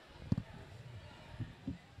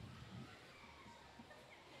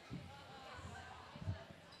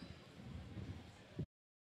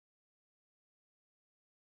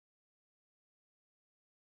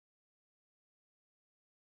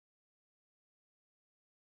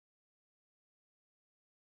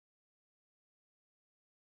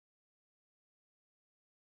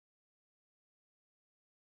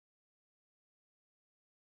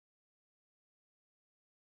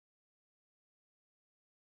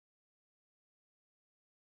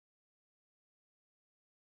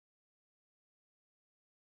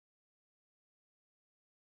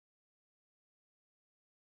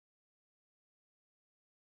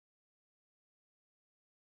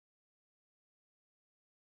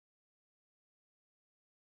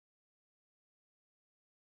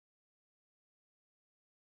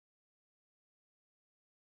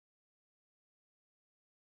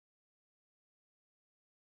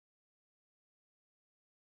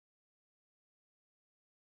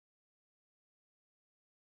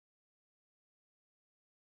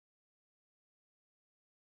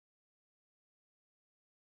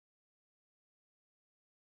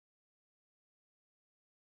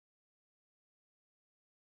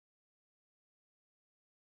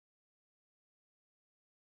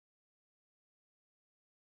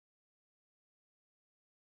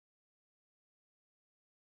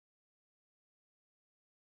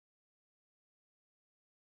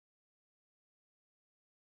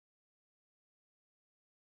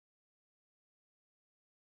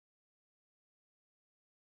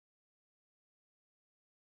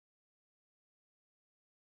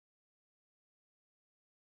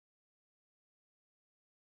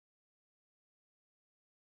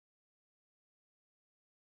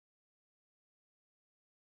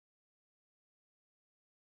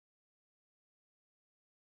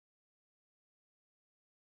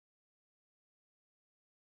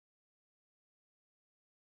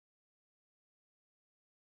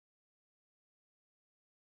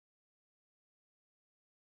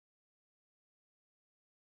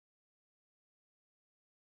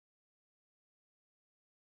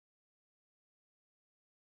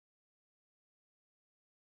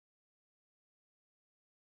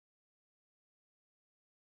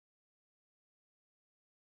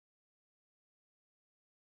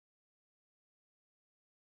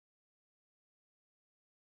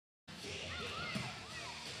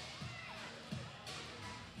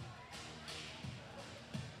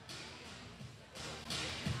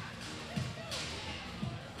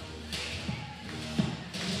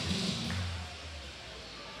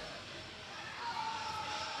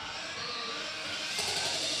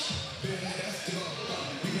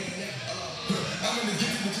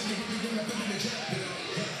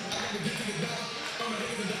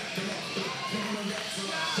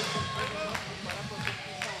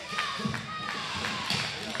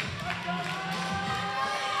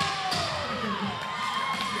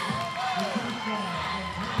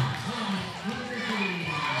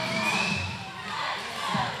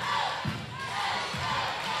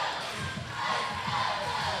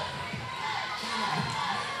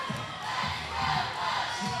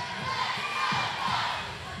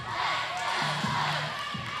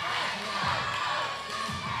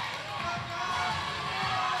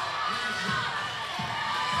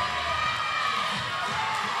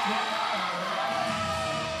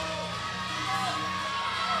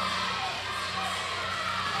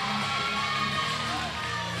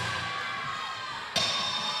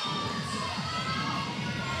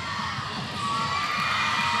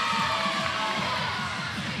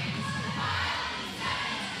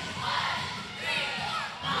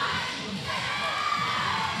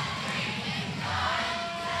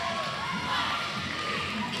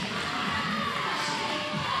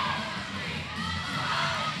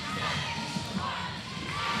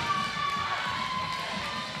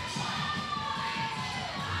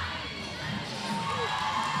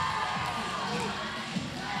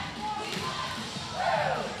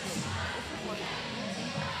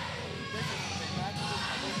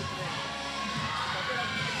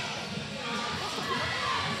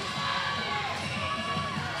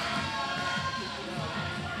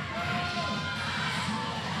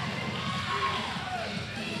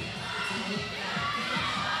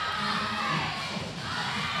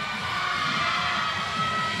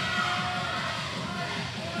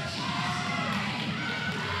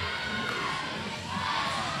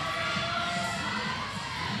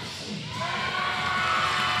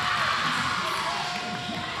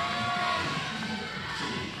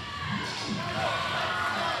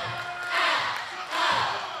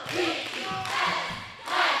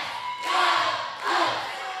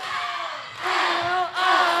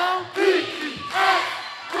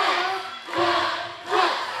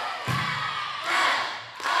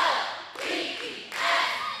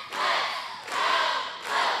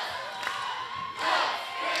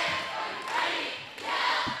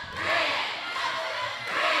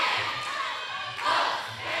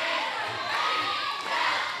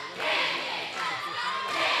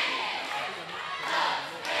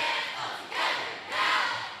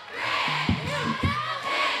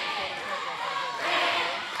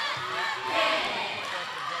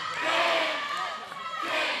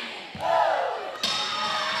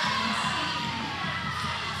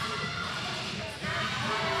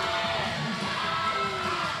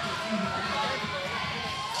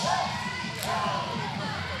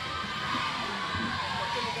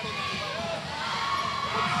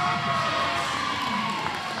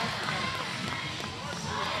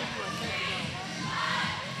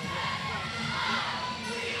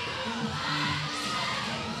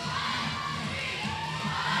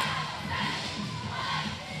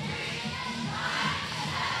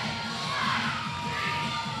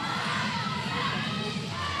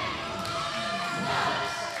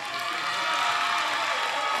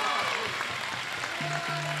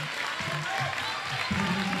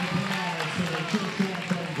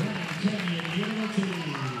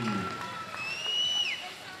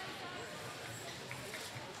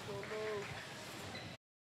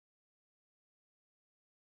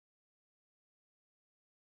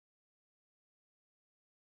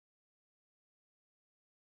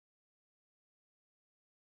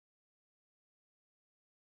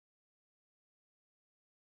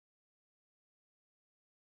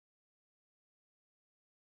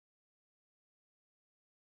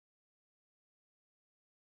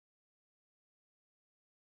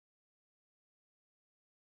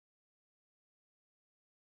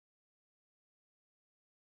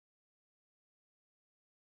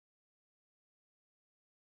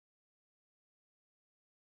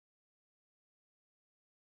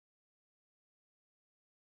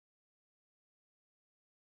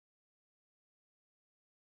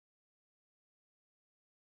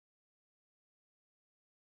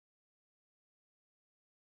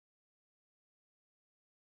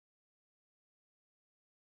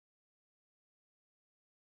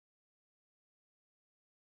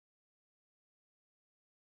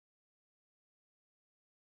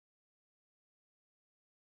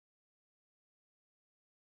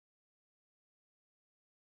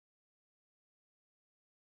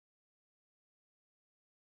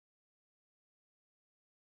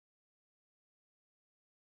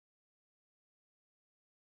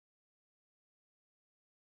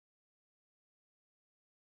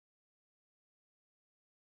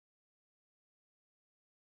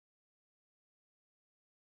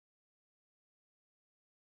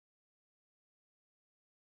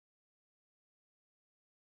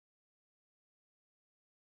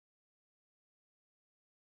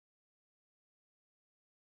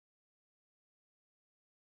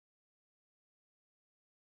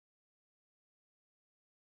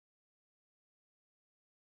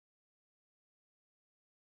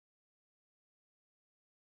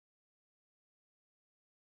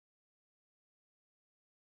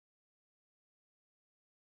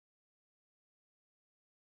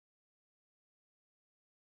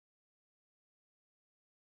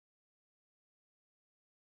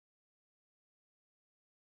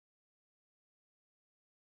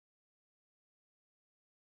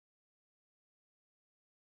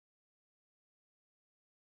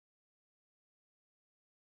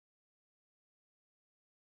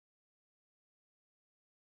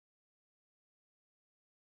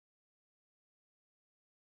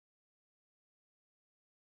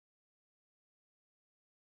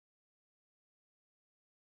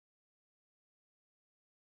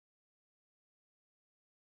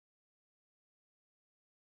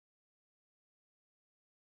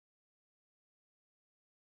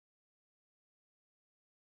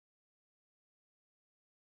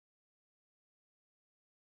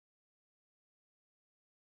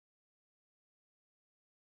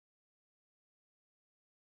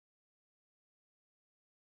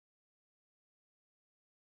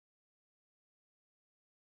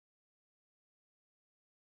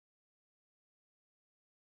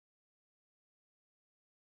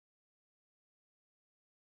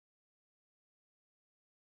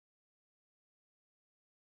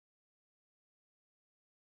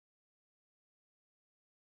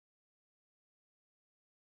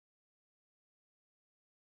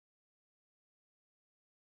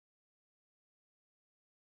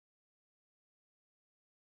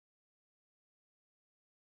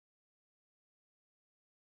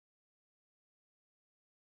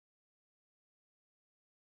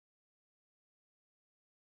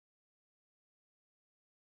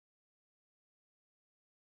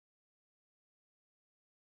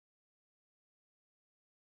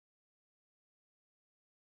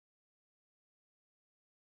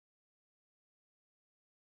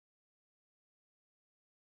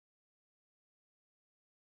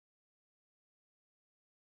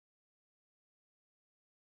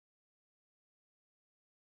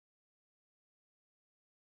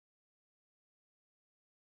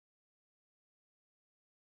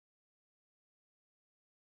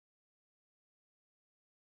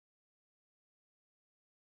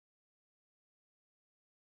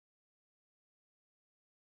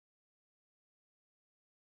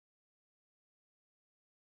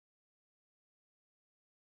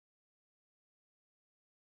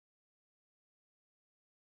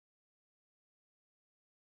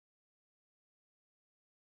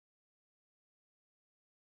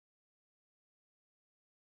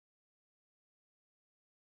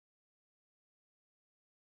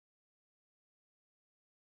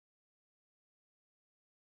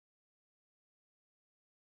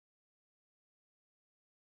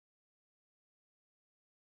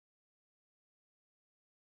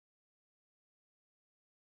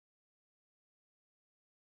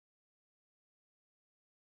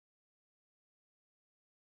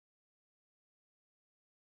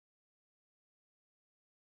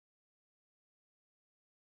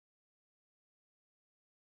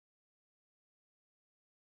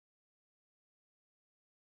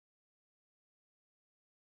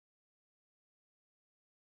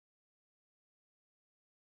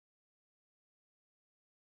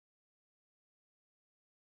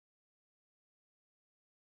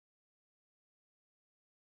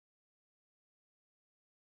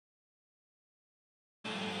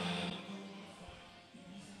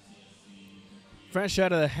 Fresh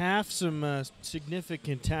out of the half, some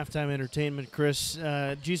significant halftime entertainment, Chris.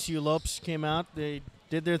 GCU Lopes came out. They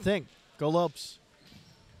did their thing. Go Lopes.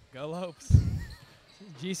 Go Lopes.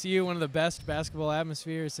 GCU, one of the best basketball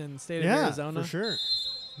atmospheres in the state of Arizona. Yeah, for sure.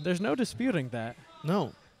 There's no disputing that.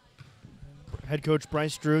 No. Head coach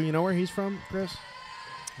Bryce Drew, you know where he's from, Chris?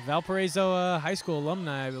 Valparaiso High School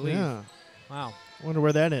alumni, I believe. Yeah. Wow. Wonder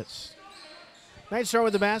where that is. Night start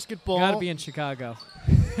with the basketball. Got to be in Chicago.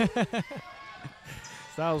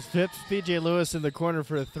 Styles Phipps, P.J. Lewis in the corner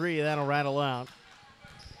for a three. That'll rattle out.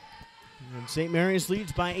 And St. Mary's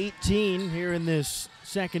leads by 18 here in this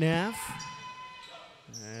second half.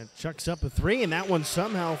 And chucks up a three, and that one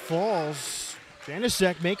somehow falls.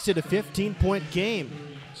 Janicek makes it a 15-point game.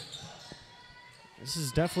 This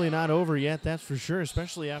is definitely not over yet, that's for sure,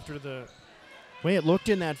 especially after the way it looked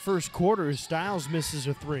in that first quarter. Styles misses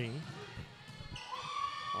a three.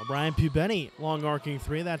 Brian Pubenny, long arcing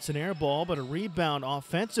three. That's an air ball, but a rebound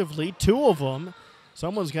offensively. Two of them.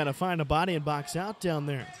 Someone's got to find a body and box out down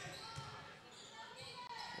there.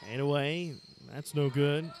 8 away. That's no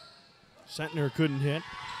good. Sentner couldn't hit.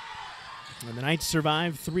 And the Knights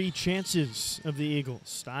survive 3 chances of the Eagles.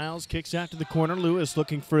 Styles kicks out to the corner. Lewis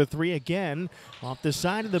looking for a three again off the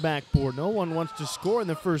side of the backboard. No one wants to score in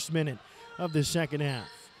the first minute of the second half.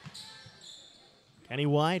 Kenny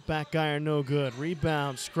White, back iron, no good.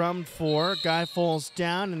 Rebound, scrummed for. Guy falls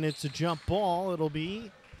down, and it's a jump ball. It'll be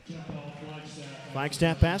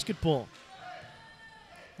Flagstaff basketball.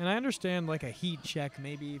 And I understand like a heat check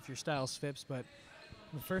maybe if you're Styles Phipps, but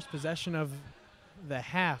the first possession of the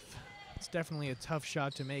half, it's definitely a tough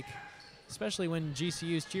shot to make, especially when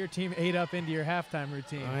GCU's cheer team ate up into your halftime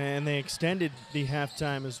routine. And they extended the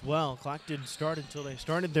halftime as well. Clock didn't start until they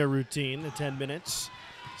started their routine, the 10 minutes.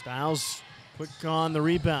 Styles quick on the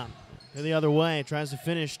rebound. The other way, tries to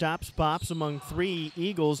finish, stops, pops among 3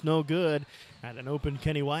 Eagles, no good. And an open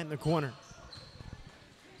Kenny White in the corner.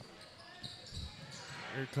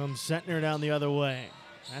 Here comes Sentner down the other way.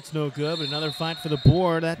 That's no good, but another fight for the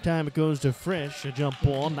board. That time it goes to Frisch, a jump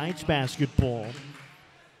ball, Knights basketball.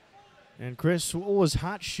 And Chris, what was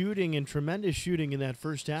hot shooting and tremendous shooting in that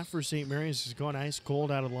first half for St. Mary's has gone ice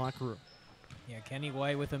cold out of the locker room. Yeah, Kenny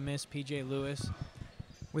White with a miss, P.J. Lewis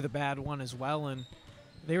with a bad one as well, and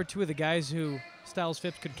they were 2 of the guys who Styles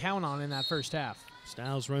Phipps could count on in that first half.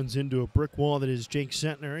 Styles runs into a brick wall that is Jake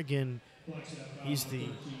Sentner. Again, he's the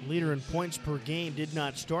leader in points per game. Did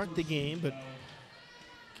not start the game, but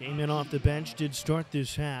came in off the bench, did start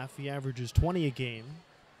this half. He averages 20 a game.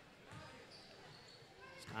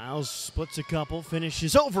 Styles splits a couple,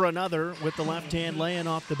 finishes over another with the left hand laying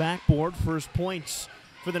off the backboard. First points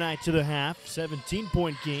for the Knights of the half.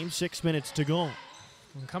 17-point game, 6 minutes to go.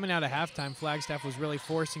 And coming out of halftime, Flagstaff was really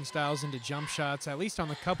forcing Styles into jump shots, at least on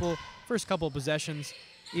the first couple possessions.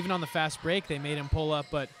 Even on the fast break, they made him pull up,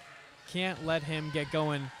 but can't let him get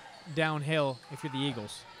going downhill if you're the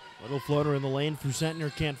Eagles. Little floater in the lane for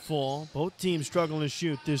Sentner, can't fall. Both teams struggling to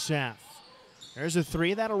shoot this half. There's a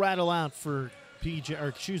three. That'll rattle out for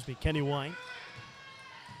Kenny White.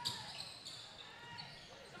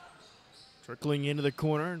 Trickling into the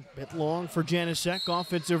corner. Bit long for Janicek.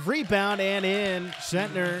 Offensive rebound and in.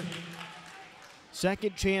 Sentner.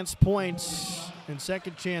 Second chance points and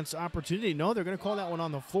second chance opportunity. No, they're going to call that one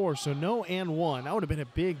on the floor, so no and one. That would have been a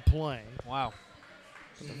big play. Wow.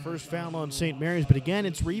 The first foul on St. Mary's, but again,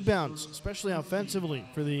 it's rebounds, especially offensively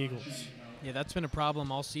for the Eagles. Yeah, that's been a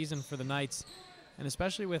problem all season for the Knights, and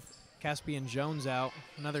especially with Caspian Jones out,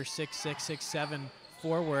 another 6'6", 6'7"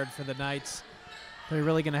 forward for the Knights. They're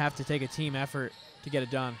really going to have to take a team effort to get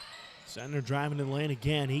it done. Sentner driving in the lane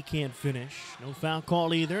again. He can't finish. No foul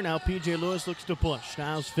call either. Now P.J. Lewis looks to push.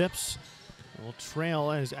 Styles Phipps will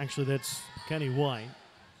trail as actually that's Kenny White.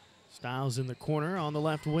 Styles in the corner on the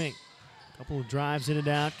left wing. Couple of drives in and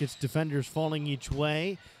out. Gets defenders falling each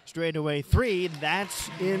way. Straightaway three. That's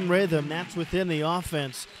in rhythm. That's within the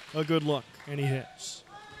offense. A good look. And he hits.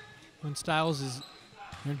 When Styles is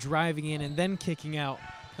driving in and then kicking out,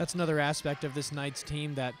 that's another aspect of this Knights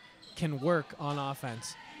team that can work on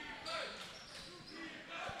offense.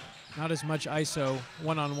 Not as much ISO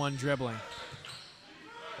one-on-one dribbling.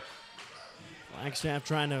 Flagstaff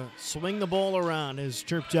trying to swing the ball around is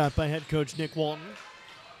chirped out by head coach Nick Walton.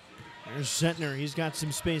 There's Sentner. He's got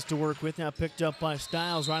some space to work with. Now picked up by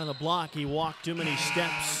Styles right on the block. He walked too many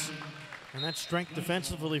steps. And that's strength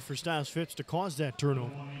defensively for Styles Phipps to cause that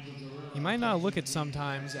turnover. You might not look at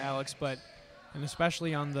sometimes, Alex, and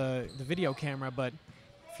especially on the video camera, but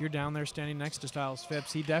if you're down there standing next to Styles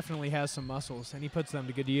Phipps, he definitely has some muscles, and he puts them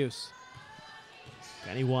to good use.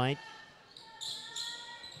 Kenny White.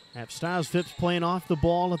 Have Styles Phipps playing off the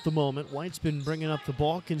ball at the moment. White's been bringing up the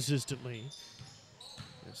ball consistently.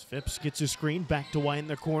 As Phipps gets a screen, back to White in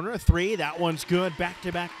the corner. A three, that one's good.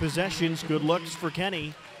 Back-to-back possessions, good looks for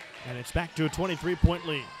Kenny. And it's back to a 23-point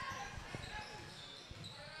lead.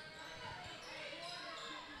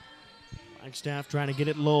 Flagstaff trying to get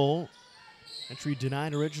it low. Entry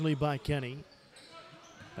denied originally by Kenny.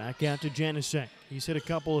 Back out to Janicek. He's hit a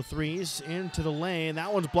couple of threes into the lane.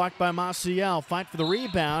 That one's blocked by Maciel. Fight for the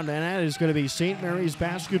rebound, and that is going to be St. Mary's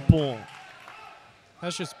basketball.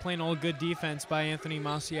 That's just plain old good defense by Anthony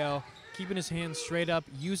Maciel. Keeping his hands straight up,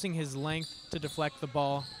 using his length to deflect the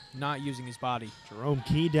ball, not using his body. Jerome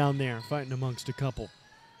Key down there fighting amongst a couple.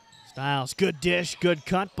 Styles, good dish, good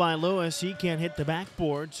cut by Lewis. He can't hit the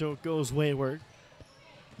backboard, so it goes wayward.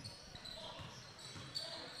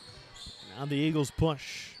 Now the Eagles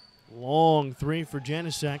push. Long three for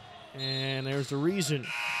Janicek, and there's the reason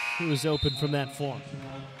he was open from that far.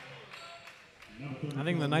 I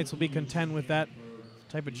think the Knights will be content with that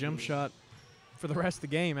type of jump shot for the rest of the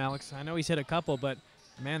game, Alex. I know he's hit a couple, but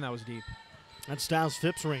man, that was deep. That's Styles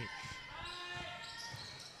Phipps' range.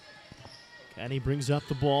 Kenny brings up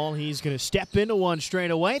the ball. He's going to step into one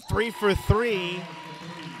straight away. 3 for 3.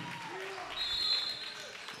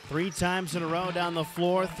 3 times in a row down the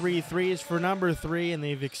floor. 3 threes for number 3, and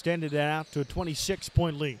they've extended that out to a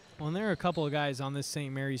 26-point lead. Well, and there are a couple of guys on this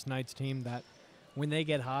St. Mary's Knights team that when they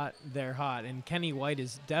get hot, they're hot. And Kenny White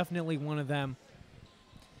is definitely one of them.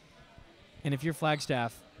 And if you're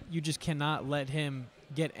Flagstaff, you just cannot let him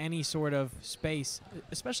get any sort of space,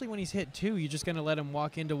 especially when he's hit 2. You're just going to let him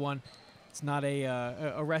walk into one. It's not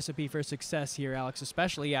a recipe for success here, Alex,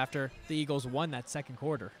 especially after the Eagles won that second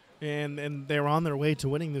quarter. And they're on their way to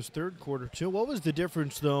winning this third quarter, too. What was the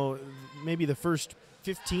difference, though, maybe the first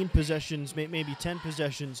 15 possessions, maybe 10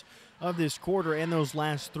 possessions of this quarter and those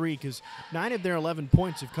last 3? Because 9 of their 11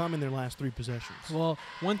 points have come in their last 3 possessions. Well,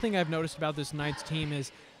 one thing I've noticed about this Knights team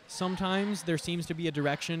is sometimes there seems to be a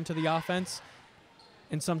direction to the offense,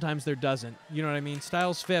 and sometimes there doesn't. You know what I mean?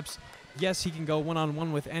 Styles Phipps, yes, he can go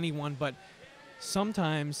one-on-one with anyone, but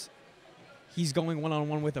sometimes he's going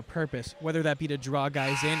one-on-one with a purpose, whether that be to draw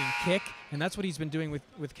guys in and kick, and that's what he's been doing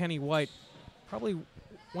with Kenny White. Probably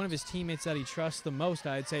one of his teammates that he trusts the most,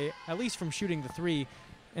 I'd say, at least from shooting the 3.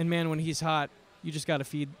 And, man, when he's hot, you just got to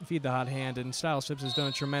feed the hot hand, and Styles Phipps has done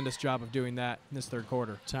a tremendous job of doing that in this third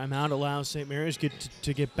quarter. Timeout allows St. Mary's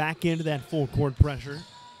to get back into that full court pressure.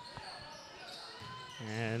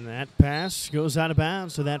 And that pass goes out of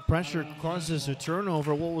bounds, so that pressure causes a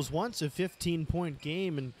turnover. What was once a 15-point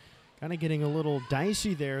game and kind of getting a little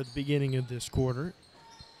dicey there at the beginning of this quarter.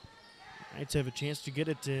 Knights have a chance to get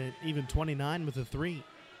it to even 29 with a 3.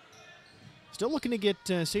 Still looking to get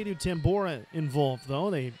Seydou Tambora involved, though.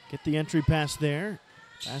 They get the entry pass there.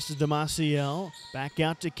 Passes to Maciel. Back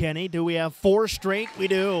out to Kenny. Do we have 4 straight? We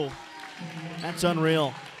do. That's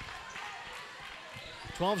unreal.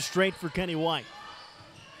 12 straight for Kenny White.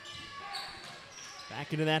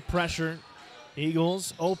 Back into that pressure.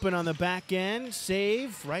 Eagles open on the back end.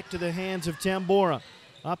 Save right to the hands of Tambora.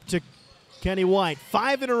 Up to Kenny White.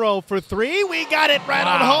 5 in a row for 3. We got it right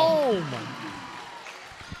on home.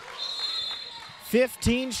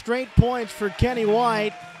 15 straight points for Kenny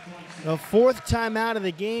White. The 4th time out of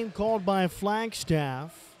the game called by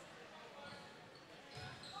Flagstaff.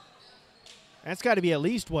 That's got to be at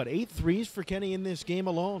least, 8 threes for Kenny in this game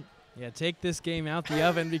alone. Yeah, take this game out the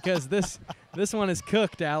oven because this one is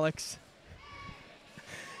cooked, Alex.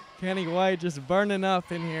 Kenny White just burning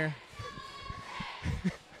up in here.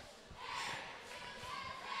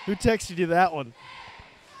 Who texted you that one?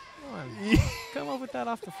 Come on. Come up with that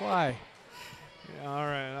off the fly. Yeah, all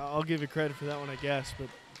right, I'll give you credit for that one, I guess. But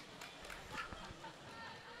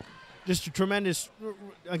just a tremendous,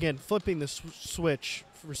 again, flipping the switch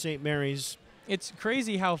for St. Mary's. It's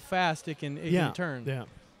crazy how fast it can turn. Yeah.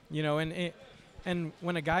 You know, and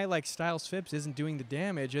when a guy like Styles Phipps isn't doing the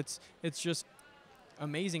damage, it's just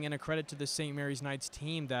amazing and a credit to the St. Mary's Knights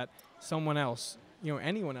team that someone else,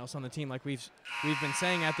 anyone else on the team, like we've been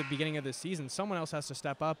saying at the beginning of this season, someone else has to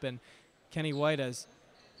step up, and Kenny White has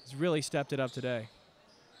really stepped it up today.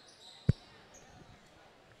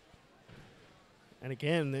 And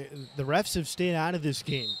again, the refs have stayed out of this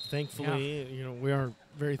game. Thankfully, we are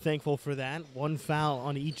very thankful for that. 1 foul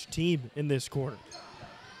on each team in this quarter.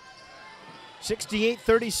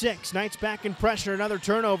 68-36. Knights back in pressure. Another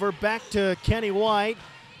turnover. Back to Kenny White.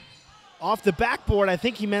 Off the backboard. I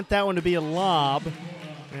think he meant that one to be a lob.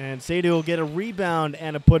 And Seydou will get a rebound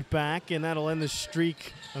and a putback, and that'll end the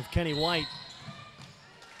streak of Kenny White.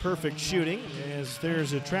 Perfect shooting, as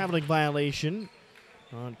there's a traveling violation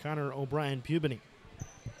on Connor O'Brien-Pubeny.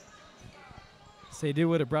 Seydou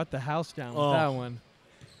would have brought the house down with that one.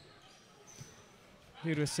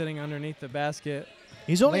 Dude was sitting underneath the basket.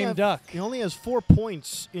 He's only lame duck. He only has 4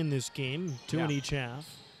 points in this game, 2 in Yeah. each half.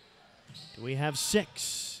 Do we have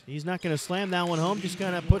 6? He's not going to slam that one home, just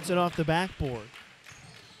kind of puts it off the backboard.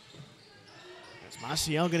 That's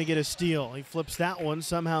Maciel going to get a steal. He flips that one,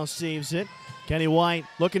 somehow saves it. Kenny White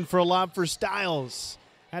looking for a lob for Styles.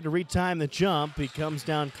 Had to retime the jump. He comes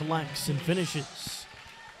down, collects, and finishes.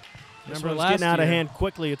 This one's getting out of hand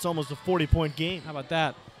quickly. It's almost a 40-point game. How about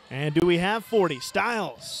that? And do we have 40?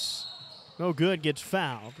 Styles. No good, gets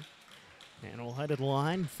fouled. And we'll head to the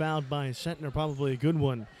line. Fouled by Sentner, probably a good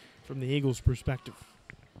one from the Eagles' perspective.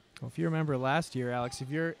 Well, if you remember last year, Alex,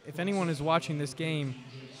 if anyone is watching this game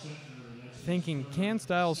thinking, can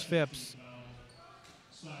Styles Phipps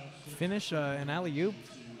finish an alley-oop?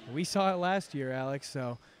 We saw it last year, Alex,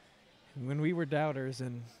 so when we were doubters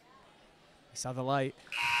and we saw the light.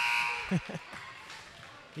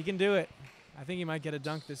 He can do it. I think he might get a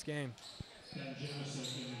dunk this game.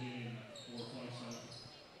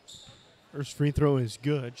 First free throw is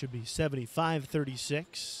good. Should be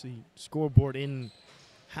 75-36. The scoreboard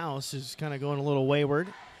in-house is kind of going a little wayward.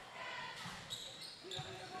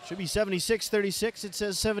 Should be 76-36. It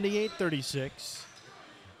says 78-36.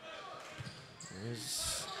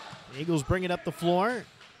 As the Eagles bring it up the floor.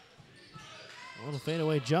 A little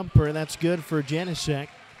fadeaway jumper. That's good for Janusek.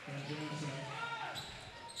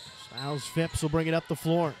 Styles Phipps will bring it up the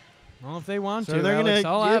floor. Well, if they want So to, they're Alex, going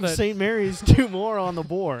I'll to have give it. St. Mary's 2 more on the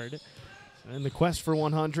board. In the quest for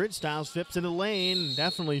 100, Styles Phipps in the lane.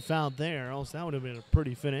 Definitely fouled there, else that would have been a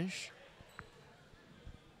pretty finish.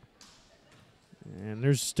 And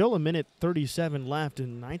there's still 1:37 left,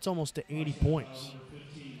 and Knight's almost to 80 points.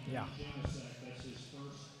 Yeah.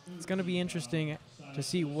 It's going to be interesting to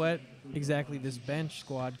see what exactly this bench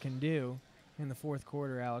squad can do in the fourth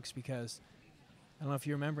quarter, Alex, because I don't know if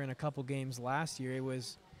you remember in a couple games last year, it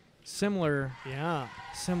was similar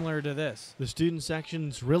to this. The student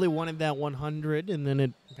sections really wanted that 100, and then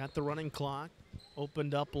it got the running clock,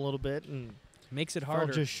 opened up a little bit, and Makes it fell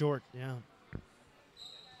harder. just short. Yeah.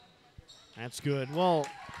 That's good. Well,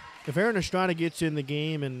 if Aaron Estrada gets in the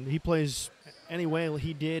game and he plays any way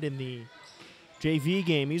he did in the JV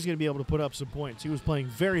game, he's going to be able to put up some points. He was playing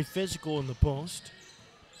very physical in the post.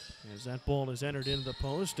 As that ball is entered into the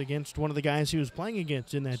post against one of the guys he was playing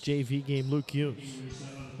against in that JV game, Luke Hughes.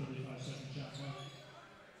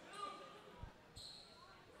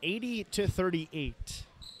 80-38.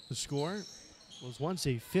 The score was once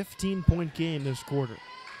a 15-point game this quarter.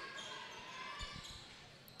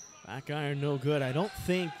 Back iron no good. I don't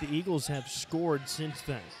think the Eagles have scored since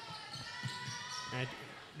then. And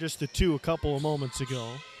just the 2 a couple of moments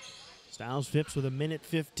ago. Styles Phipps with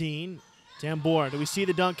 1:15. Tambora, do we see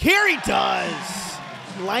the dunk? Here he does!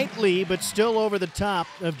 Lightly, but still over the top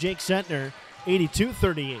of Jake Sentner.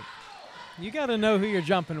 82-38. You got to know who you're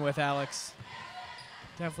jumping with, Alex.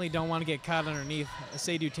 Definitely don't want to get caught underneath a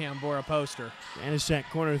Seydou Tambora poster. Janusek,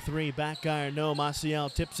 corner 3, back iron, no.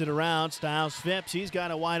 Maciel tips it around. Styles Phipps, he's got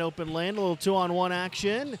a wide open lane, a little 2-on-1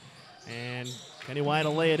 action. And Kenny White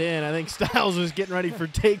will lay it in. I think Styles was getting ready for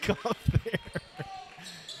takeoff there.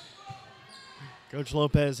 Coach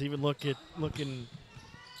Lopez even looking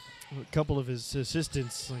a couple of his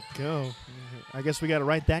assistants like, oh, I guess we got to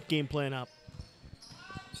write that game plan up.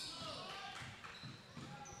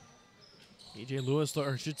 EJ Lewis, or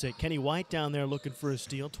I should say Kenny White down there looking for a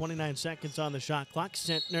steal. 29 seconds on the shot clock.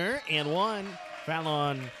 Sentner and 1. Foul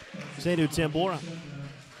on Seydou Tambora.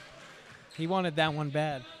 He wanted that one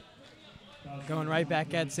bad. Going right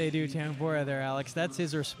back at Seydou Tambora there, Alex. That's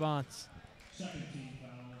his response.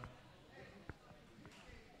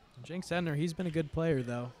 Jake Sentner, he's been a good player,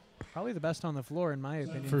 though. Probably the best on the floor, in my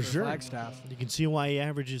opinion, For sure. Flagstaff. You can see why he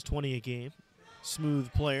averages 20 a game.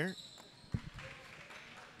 Smooth player.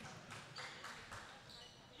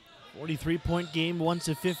 43-point game, once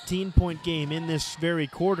a 15-point game in this very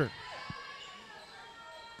quarter.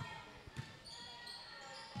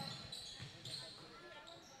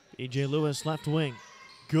 EJ Lewis, left wing.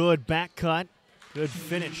 Good back cut. Good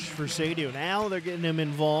finish for Seydou. Now they're getting him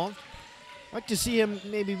involved. I'd like to see him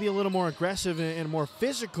maybe be a little more aggressive and more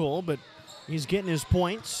physical, but he's getting his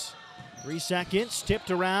points. 3 seconds,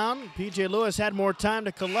 tipped around. PJ Lewis had more time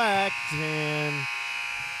to collect, and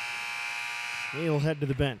he'll head to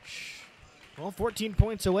the bench. Well, 14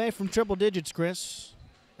 points away from triple digits, Chris.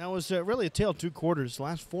 That was really a tale of 2 quarters. The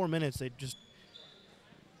last 4 minutes, they just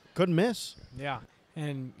couldn't miss. Yeah,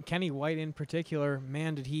 and Kenny White in particular,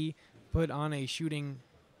 man, did he put on a shooting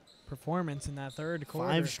performance in that third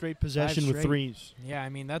quarter. 5 straight possession with threes. Yeah, I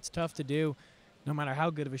mean, that's tough to do no matter how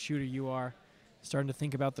good of a shooter you are. Starting to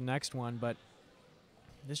think about the next one, but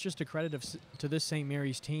it's just a credit to this St.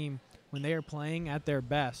 Mary's team when they are playing at their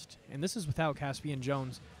best, and this is without Caspian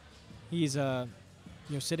Jones. He's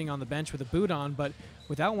sitting on the bench with a boot on, but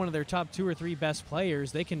without one of their top 2 or 3 best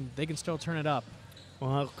players, they can still turn it up.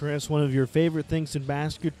 Well, Chris, one of your favorite things in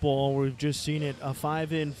basketball, we've just seen it, a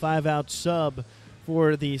 5-in, 5-out sub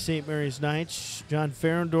for the St. Mary's Knights. John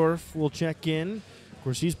Ferendorf will check in. Of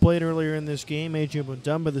course, he's played earlier in this game. A.J.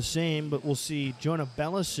 Mundumba the same, but we'll see Jonah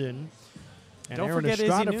Bellison and Don't Aaron forget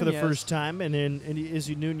Estrada Izzy for the Nunez. first time, and then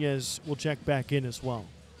Izzy Nunez will check back in as well.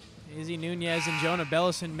 Izzy Nunez and Jonah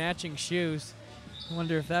Bellison matching shoes. I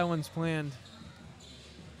wonder if that one's planned.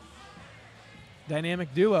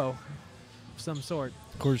 Dynamic duo of some sort.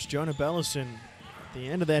 Of course, Jonah Bellison, at the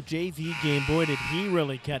end of that JV game, boy, did he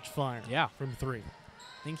really catch fire from 3.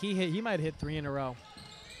 I think he might hit 3 in a row.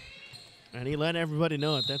 And he let everybody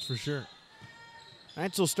know it, that's for sure.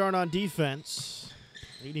 Knights will start on defense,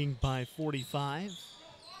 leading by 45.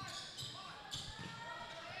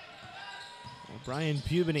 Brian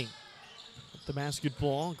Pubini with the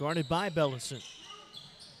basketball, guarded by Bellison.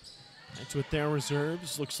 That's with their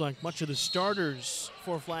reserves. Looks like much of the starters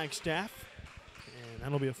for Flagstaff. And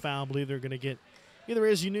that'll be a foul. I believe they're going to get either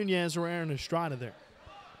Izzy Nunez or Aaron Estrada there.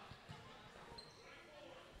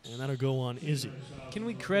 And that'll go on Izzy. Can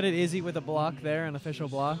we credit Izzy with a block there, an official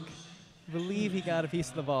block? I believe he got a piece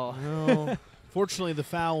of the ball. Well, fortunately, the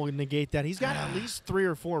foul will negate that. He's got at least 3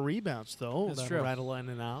 or 4 rebounds, though. That's That'll true. rattle in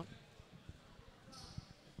and out.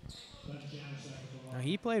 Now,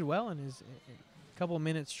 he played well in his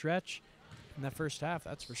couple-minute stretch in that first half,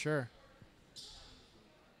 that's for sure.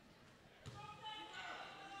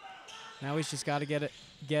 Now he's just got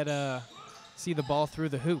to see the ball through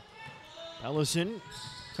the hoop. Bellison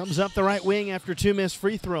comes up the right wing after 2 missed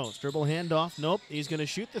free throws. Dribble handoff. Nope. He's going to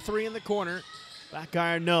shoot the 3 in the corner. Back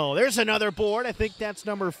iron, no. There's another board. I think that's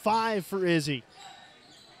number 5 for Izzy.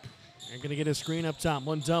 They're going to get a screen up top.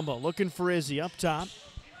 Mundumba looking for Izzy up top.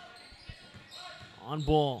 On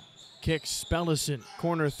ball. Kicks Bellison.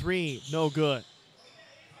 Corner 3. No good.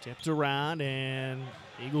 Tipped around and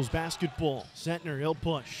Eagles basketball. Sentner, he'll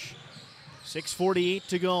push. 6:48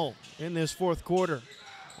 to go in this 4th quarter.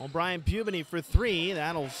 O'Brien Pubini for 3.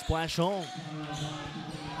 That'll splash home.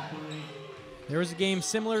 There was a game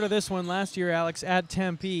similar to this one last year, Alex, at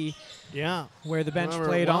Tempe. Yeah. Where the bench Remember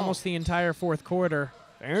played well. almost the entire 4th quarter.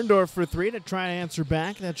 Ferendorf for 3 to try to answer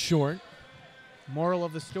back. That's short. Moral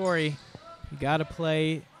of the story, you got to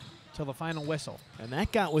play till the final whistle. And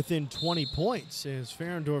that got within 20 points as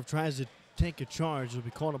Ferendorf tries to take a charge. It'll be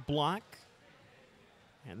called a block.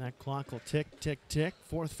 And that clock will tick, tick, tick.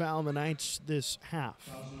 4th foul on the Knights this half.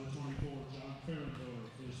 Foul number 24, John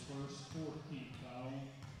Ferendorf, his first 4th team foul.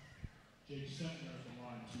 Jake Sentner at the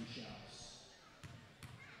line, 2 shots.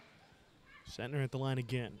 Sentner at the line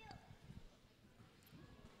again.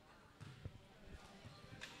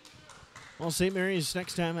 Well, St. Mary's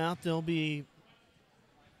next time out, they'll be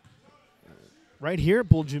right here at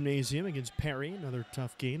Bull Gymnasium against Perry. Another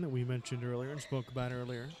tough game that we mentioned earlier and spoke about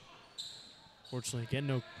earlier. Fortunately, again,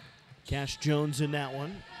 no Cash Jones in that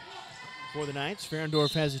one for the Knights.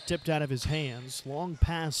 Ferendorf has it tipped out of his hands. Long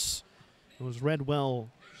pass. It was read well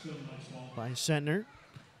by Sentner.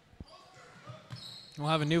 We'll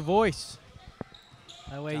have a new voice.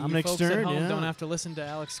 That way Dominic you folks Stern, at home yeah. don't have to listen to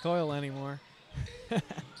Alex Coyle anymore.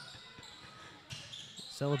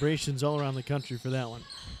 Celebrations all around the country for that one.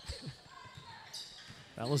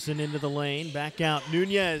 Bellison into the lane, back out.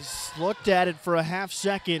 Nunez looked at it for a half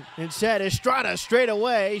second and said, Estrada straight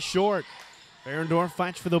away, short. Ferendorf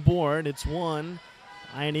fights for the board. It's 1.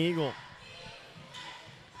 Iron Eagle.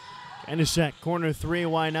 Janicek, corner 3,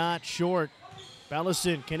 why not? Short.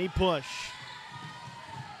 Bellison, can he push?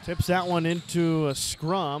 Tips that one into a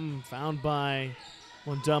scrum, found by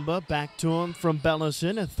Mundumba. Back to him from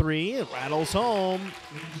Bellison, a 3. It rattles home.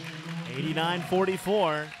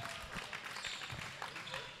 89-44.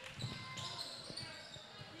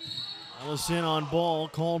 Bellison on ball,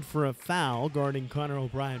 called for a foul, guarding Connor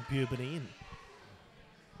O'Brien Pubini.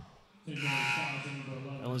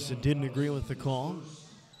 Bellison didn't agree with the call.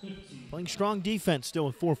 Playing strong defense still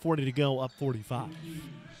with 4:40 to go, up 45.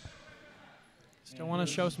 Still want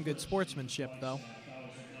to show some good sportsmanship, though.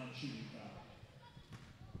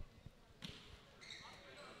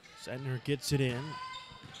 Sentner gets it in.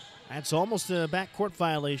 That's almost a backcourt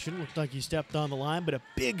violation. Looked like he stepped on the line, but a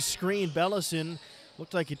big screen. Bellison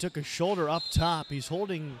looked like he took a shoulder up top. He's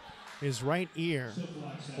holding his right ear.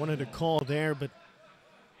 Wanted to call there, but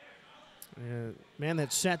man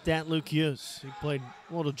that set that, Luke Hughes. He played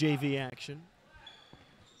a little JV action.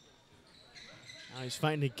 Now he's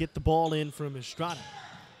fighting to get the ball in from Estrada.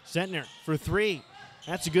 Sentner for 3.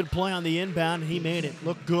 That's a good play on the inbound. He made it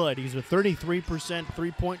look good. He's a 33%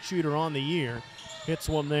 three-point shooter on the year. Hits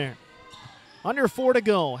one there. Under 4 to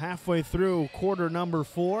go, halfway through quarter number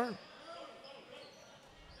 4.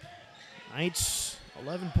 Knights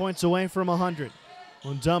 11 points away from 100.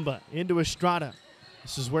 Mundumba into Estrada.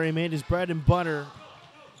 This is where he made his bread and butter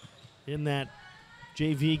in that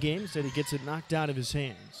JV game. Said he gets it knocked out of his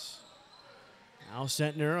hands. Now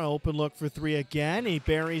Sentner, open look for 3 again. He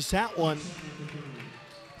buries that one.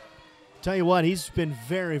 Tell you what, he's been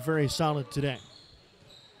very, very solid today.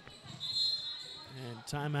 And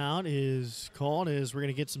timeout is called as we're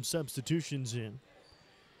going to get some substitutions in.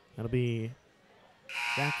 That'll be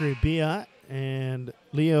Zachary Bia and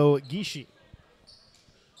Leo Gishi.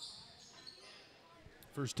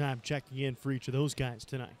 First time checking in for each of those guys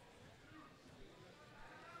tonight.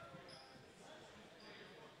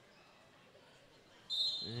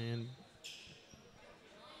 And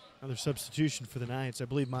another substitution for the Knights. I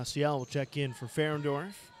believe Maciel will check in for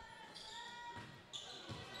Ferendorf.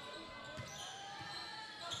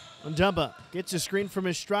 Mundumba gets a screen from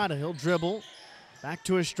Estrada. He'll dribble. Back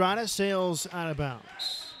to Estrada. Sails out of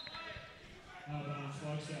bounds.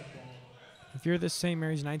 If you're the St.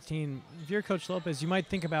 Mary's Knights team, if you're Coach Lopez, you might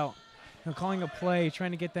think about calling a play,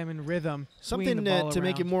 trying to get them in rhythm. Something to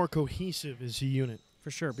make it more cohesive as a unit. For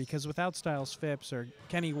sure, because without Styles Phipps or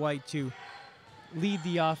Kenny White to lead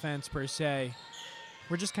the offense per se,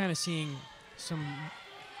 we're just kind of seeing some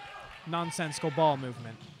nonsensical ball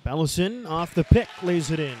movement. Bellison off the pick, lays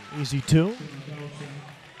it in. Easy 2.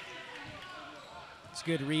 It's a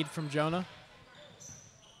good read from Jonah.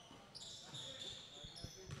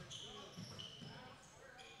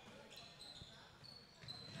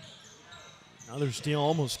 Another steal,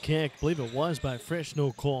 almost kicked. I believe it was by Frisch,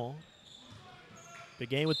 no call.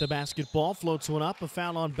 Big A with the basketball, floats one up. A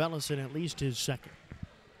foul on Bellison, at least his second.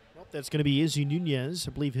 Nope, that's going to be Izzy Nunez,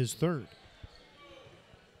 I believe his third.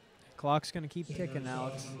 Clock's going to keep ticking,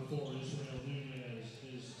 Alex.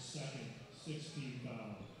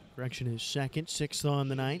 Correction, his second, 6th on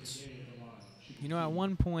the Knights. You know, at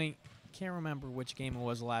one point, can't remember which game it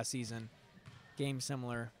was last season, game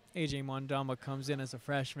similar, A.J. Mundumba comes in as a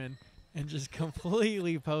freshman and just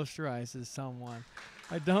completely posterizes someone.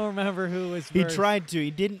 I don't remember who was He first. tried to.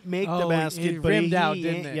 He didn't make the basket, it but rimmed out,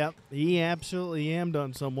 didn't it? Yep, he absolutely yammed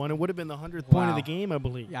on someone. It would have been the 100th point of the game, I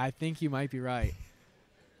believe. Yeah, I think you might be right.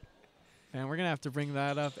 And we're going to have to bring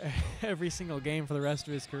that up every single game for the rest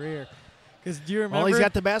of his career. Because do you remember? Well, he's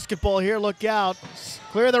got the basketball here. Look out.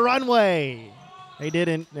 Clear the runway. They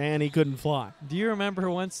didn't, and he couldn't fly. Do you remember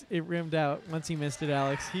once it rimmed out, once he missed it,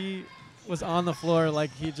 Alex? He was on the floor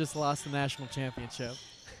like he just lost the national championship.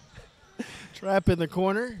 Trap in the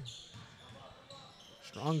corner.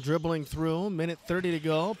 Strong dribbling through. Minute 30 to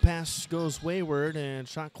go. Pass goes wayward, and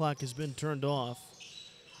shot clock has been turned off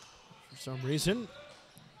for some reason.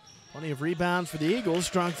 Plenty of rebounds for the Eagles.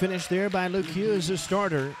 Strong finish there by Luke Hughes, the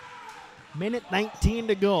starter. Minute 19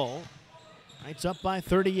 to go. Knights up by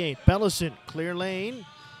 38. Bellison, clear lane.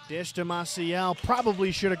 Dish to Maciel.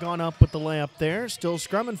 Probably should have gone up with the layup there. Still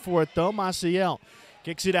scrumming for it, though. Maciel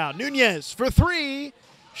kicks it out. Nunez for 3.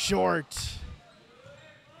 Short.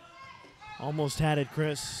 Almost had it,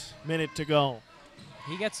 Chris. Minute to go.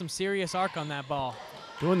 He gets some serious arc on that ball.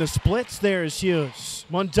 Doing the splits there is Hughes.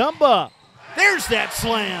 Mundumba. There's that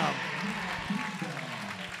slam.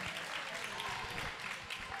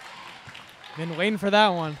 Been waiting for that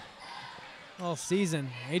one all season.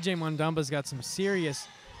 A.J. Mundumba's got some serious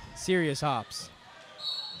hops.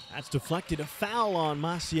 That's deflected. A foul on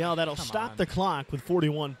Maciel. That'll stop the clock with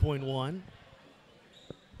 41.1.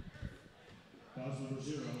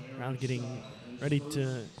 Crowd getting ready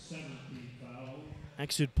to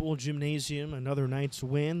exit Pool Gymnasium. Another Knights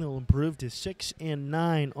win. They'll improve to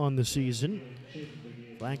 6-9 on the season.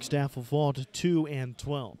 Flagstaff will fall to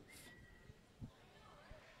 2-12.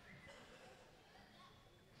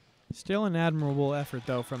 Still an admirable effort,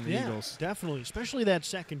 though, from the Eagles. Definitely, especially that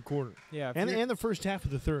second quarter. Yeah, and the first half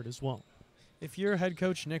of the third as well. If you're head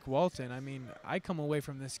coach Nick Walton, I mean, I come away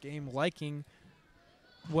from this game liking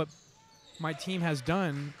what my team has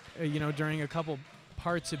done, during a couple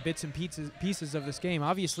parts of bits and pieces of this game.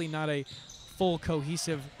 Obviously not a full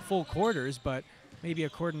cohesive full quarters, but maybe a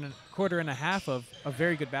quarter and a half of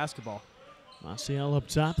very good basketball. Maciel up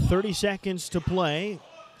top, 30 seconds to play.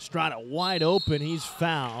 Estrada wide open. He's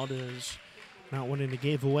fouled. As not wanting to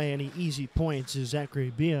give away any easy points is Zachary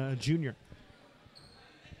Bia, a junior.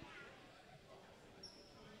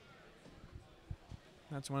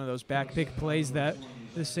 That's one of those back pick plays that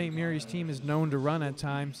the St. Mary's team is known to run at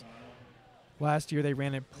times. Last year they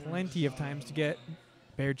ran it plenty of times to get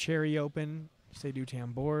Bear Cherry open, Seydou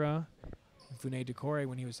Tambora. Fune Decore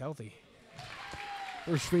when he was healthy.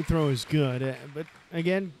 First free throw is good. But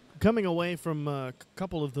again, coming away from a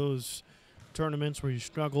couple of those tournaments where you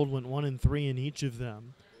struggled, went 1-3 in each of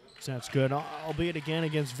them. So that's good, albeit again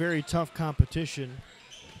against very tough competition.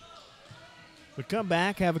 But come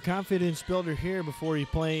back, have a confidence builder here before you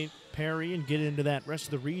play Perry and get into that rest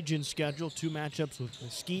of the region schedule. 2 matchups with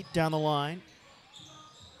Mesquite down the line.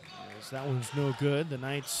 As that one's no good. The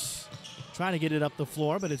Knights trying to get it up the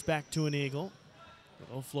floor, but it's back to an Eagle.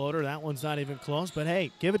 Low floater, that one's not even close. But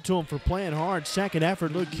hey, give it to him for playing hard. Second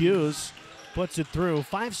effort, Luke Hughes puts it through.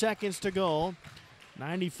 5 seconds to go.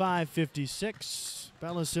 95-56.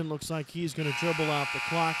 Bellison looks like he's going to dribble out the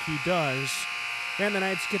clock. He does. And the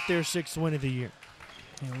Knights get their 6th win of the year.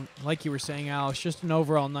 You know, like you were saying, Alex, just an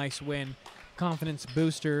overall nice win. Confidence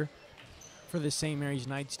booster for the St. Mary's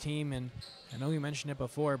Knights team. And I know you mentioned it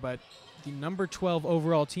before, but the number 12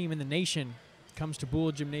 overall team in the nation comes to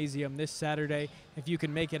Boole Gymnasium this Saturday. If you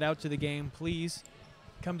can make it out to the game, please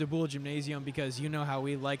come to Boole Gymnasium, because you know how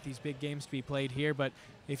we like these big games to be played here. But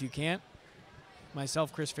if you can't,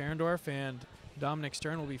 myself, Chris Ferendorf, and Dominic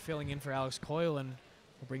Stern will be filling in for Alex Coyle, and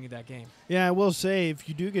we'll bring you that game. Yeah, I will say, if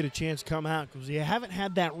you do get a chance, come out, because you haven't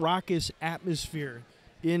had that raucous atmosphere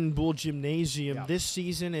in Boole Gymnasium this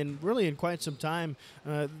season, and really in quite some time,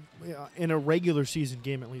 in a regular season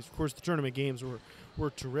game at least. Of course, the tournament games were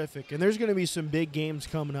terrific. And there's going to be some big games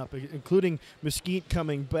coming up, including Mesquite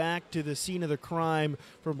coming back to the scene of the crime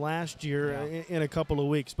from last year in a couple of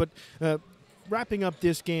weeks. But wrapping up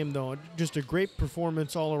this game, though, just a great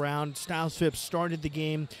performance all around. Styles Phipps started the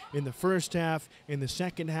game in the first half. In the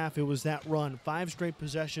second half, it was that run. 5 straight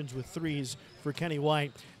possessions with threes for Kenny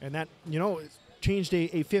White. And that, changed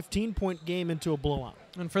a 15-point game into a blowout.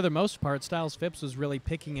 And for the most part, Styles Phipps was really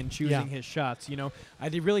picking and choosing his shots. I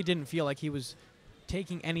really didn't feel like he was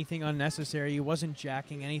taking anything unnecessary. He wasn't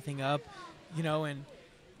jacking anything up, and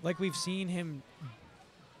like we've seen him,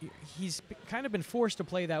 he's kind of been forced to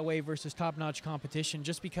play that way versus top-notch competition,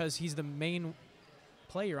 just because he's the main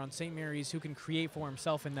player on St. Mary's who can create for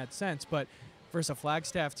himself in that sense. But versus a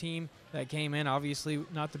Flagstaff team that came in, obviously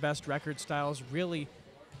not the best record, Styles really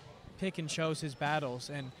pick and chose his battles.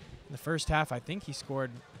 And in the first half, I think he scored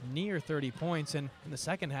near 30 points. And in the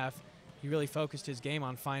second half, he really focused his game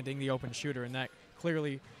on finding the open shooter, and that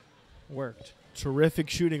clearly worked. Terrific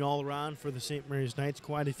shooting all around for the St. Mary's Knights.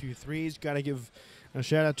 Quite a few threes. Got to give a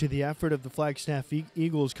shout out to the effort of the Flagstaff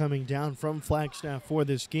Eagles coming down from Flagstaff for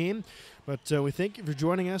this game. But we thank you for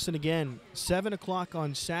joining us. And again, 7 o'clock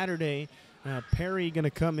on Saturday, Perry going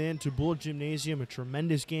to come in to Boole Gymnasium. A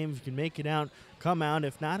tremendous game. If you can make it out, come out.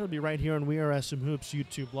 If not, it'll be right here on We Are SM Hoops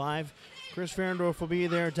YouTube Live. Chris Ferendorf will be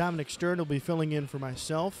there. Dominic Stern will be filling in for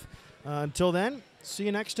myself. Until then, see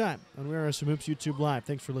you next time on We Are SM Hoops YouTube Live.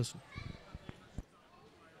 Thanks for listening.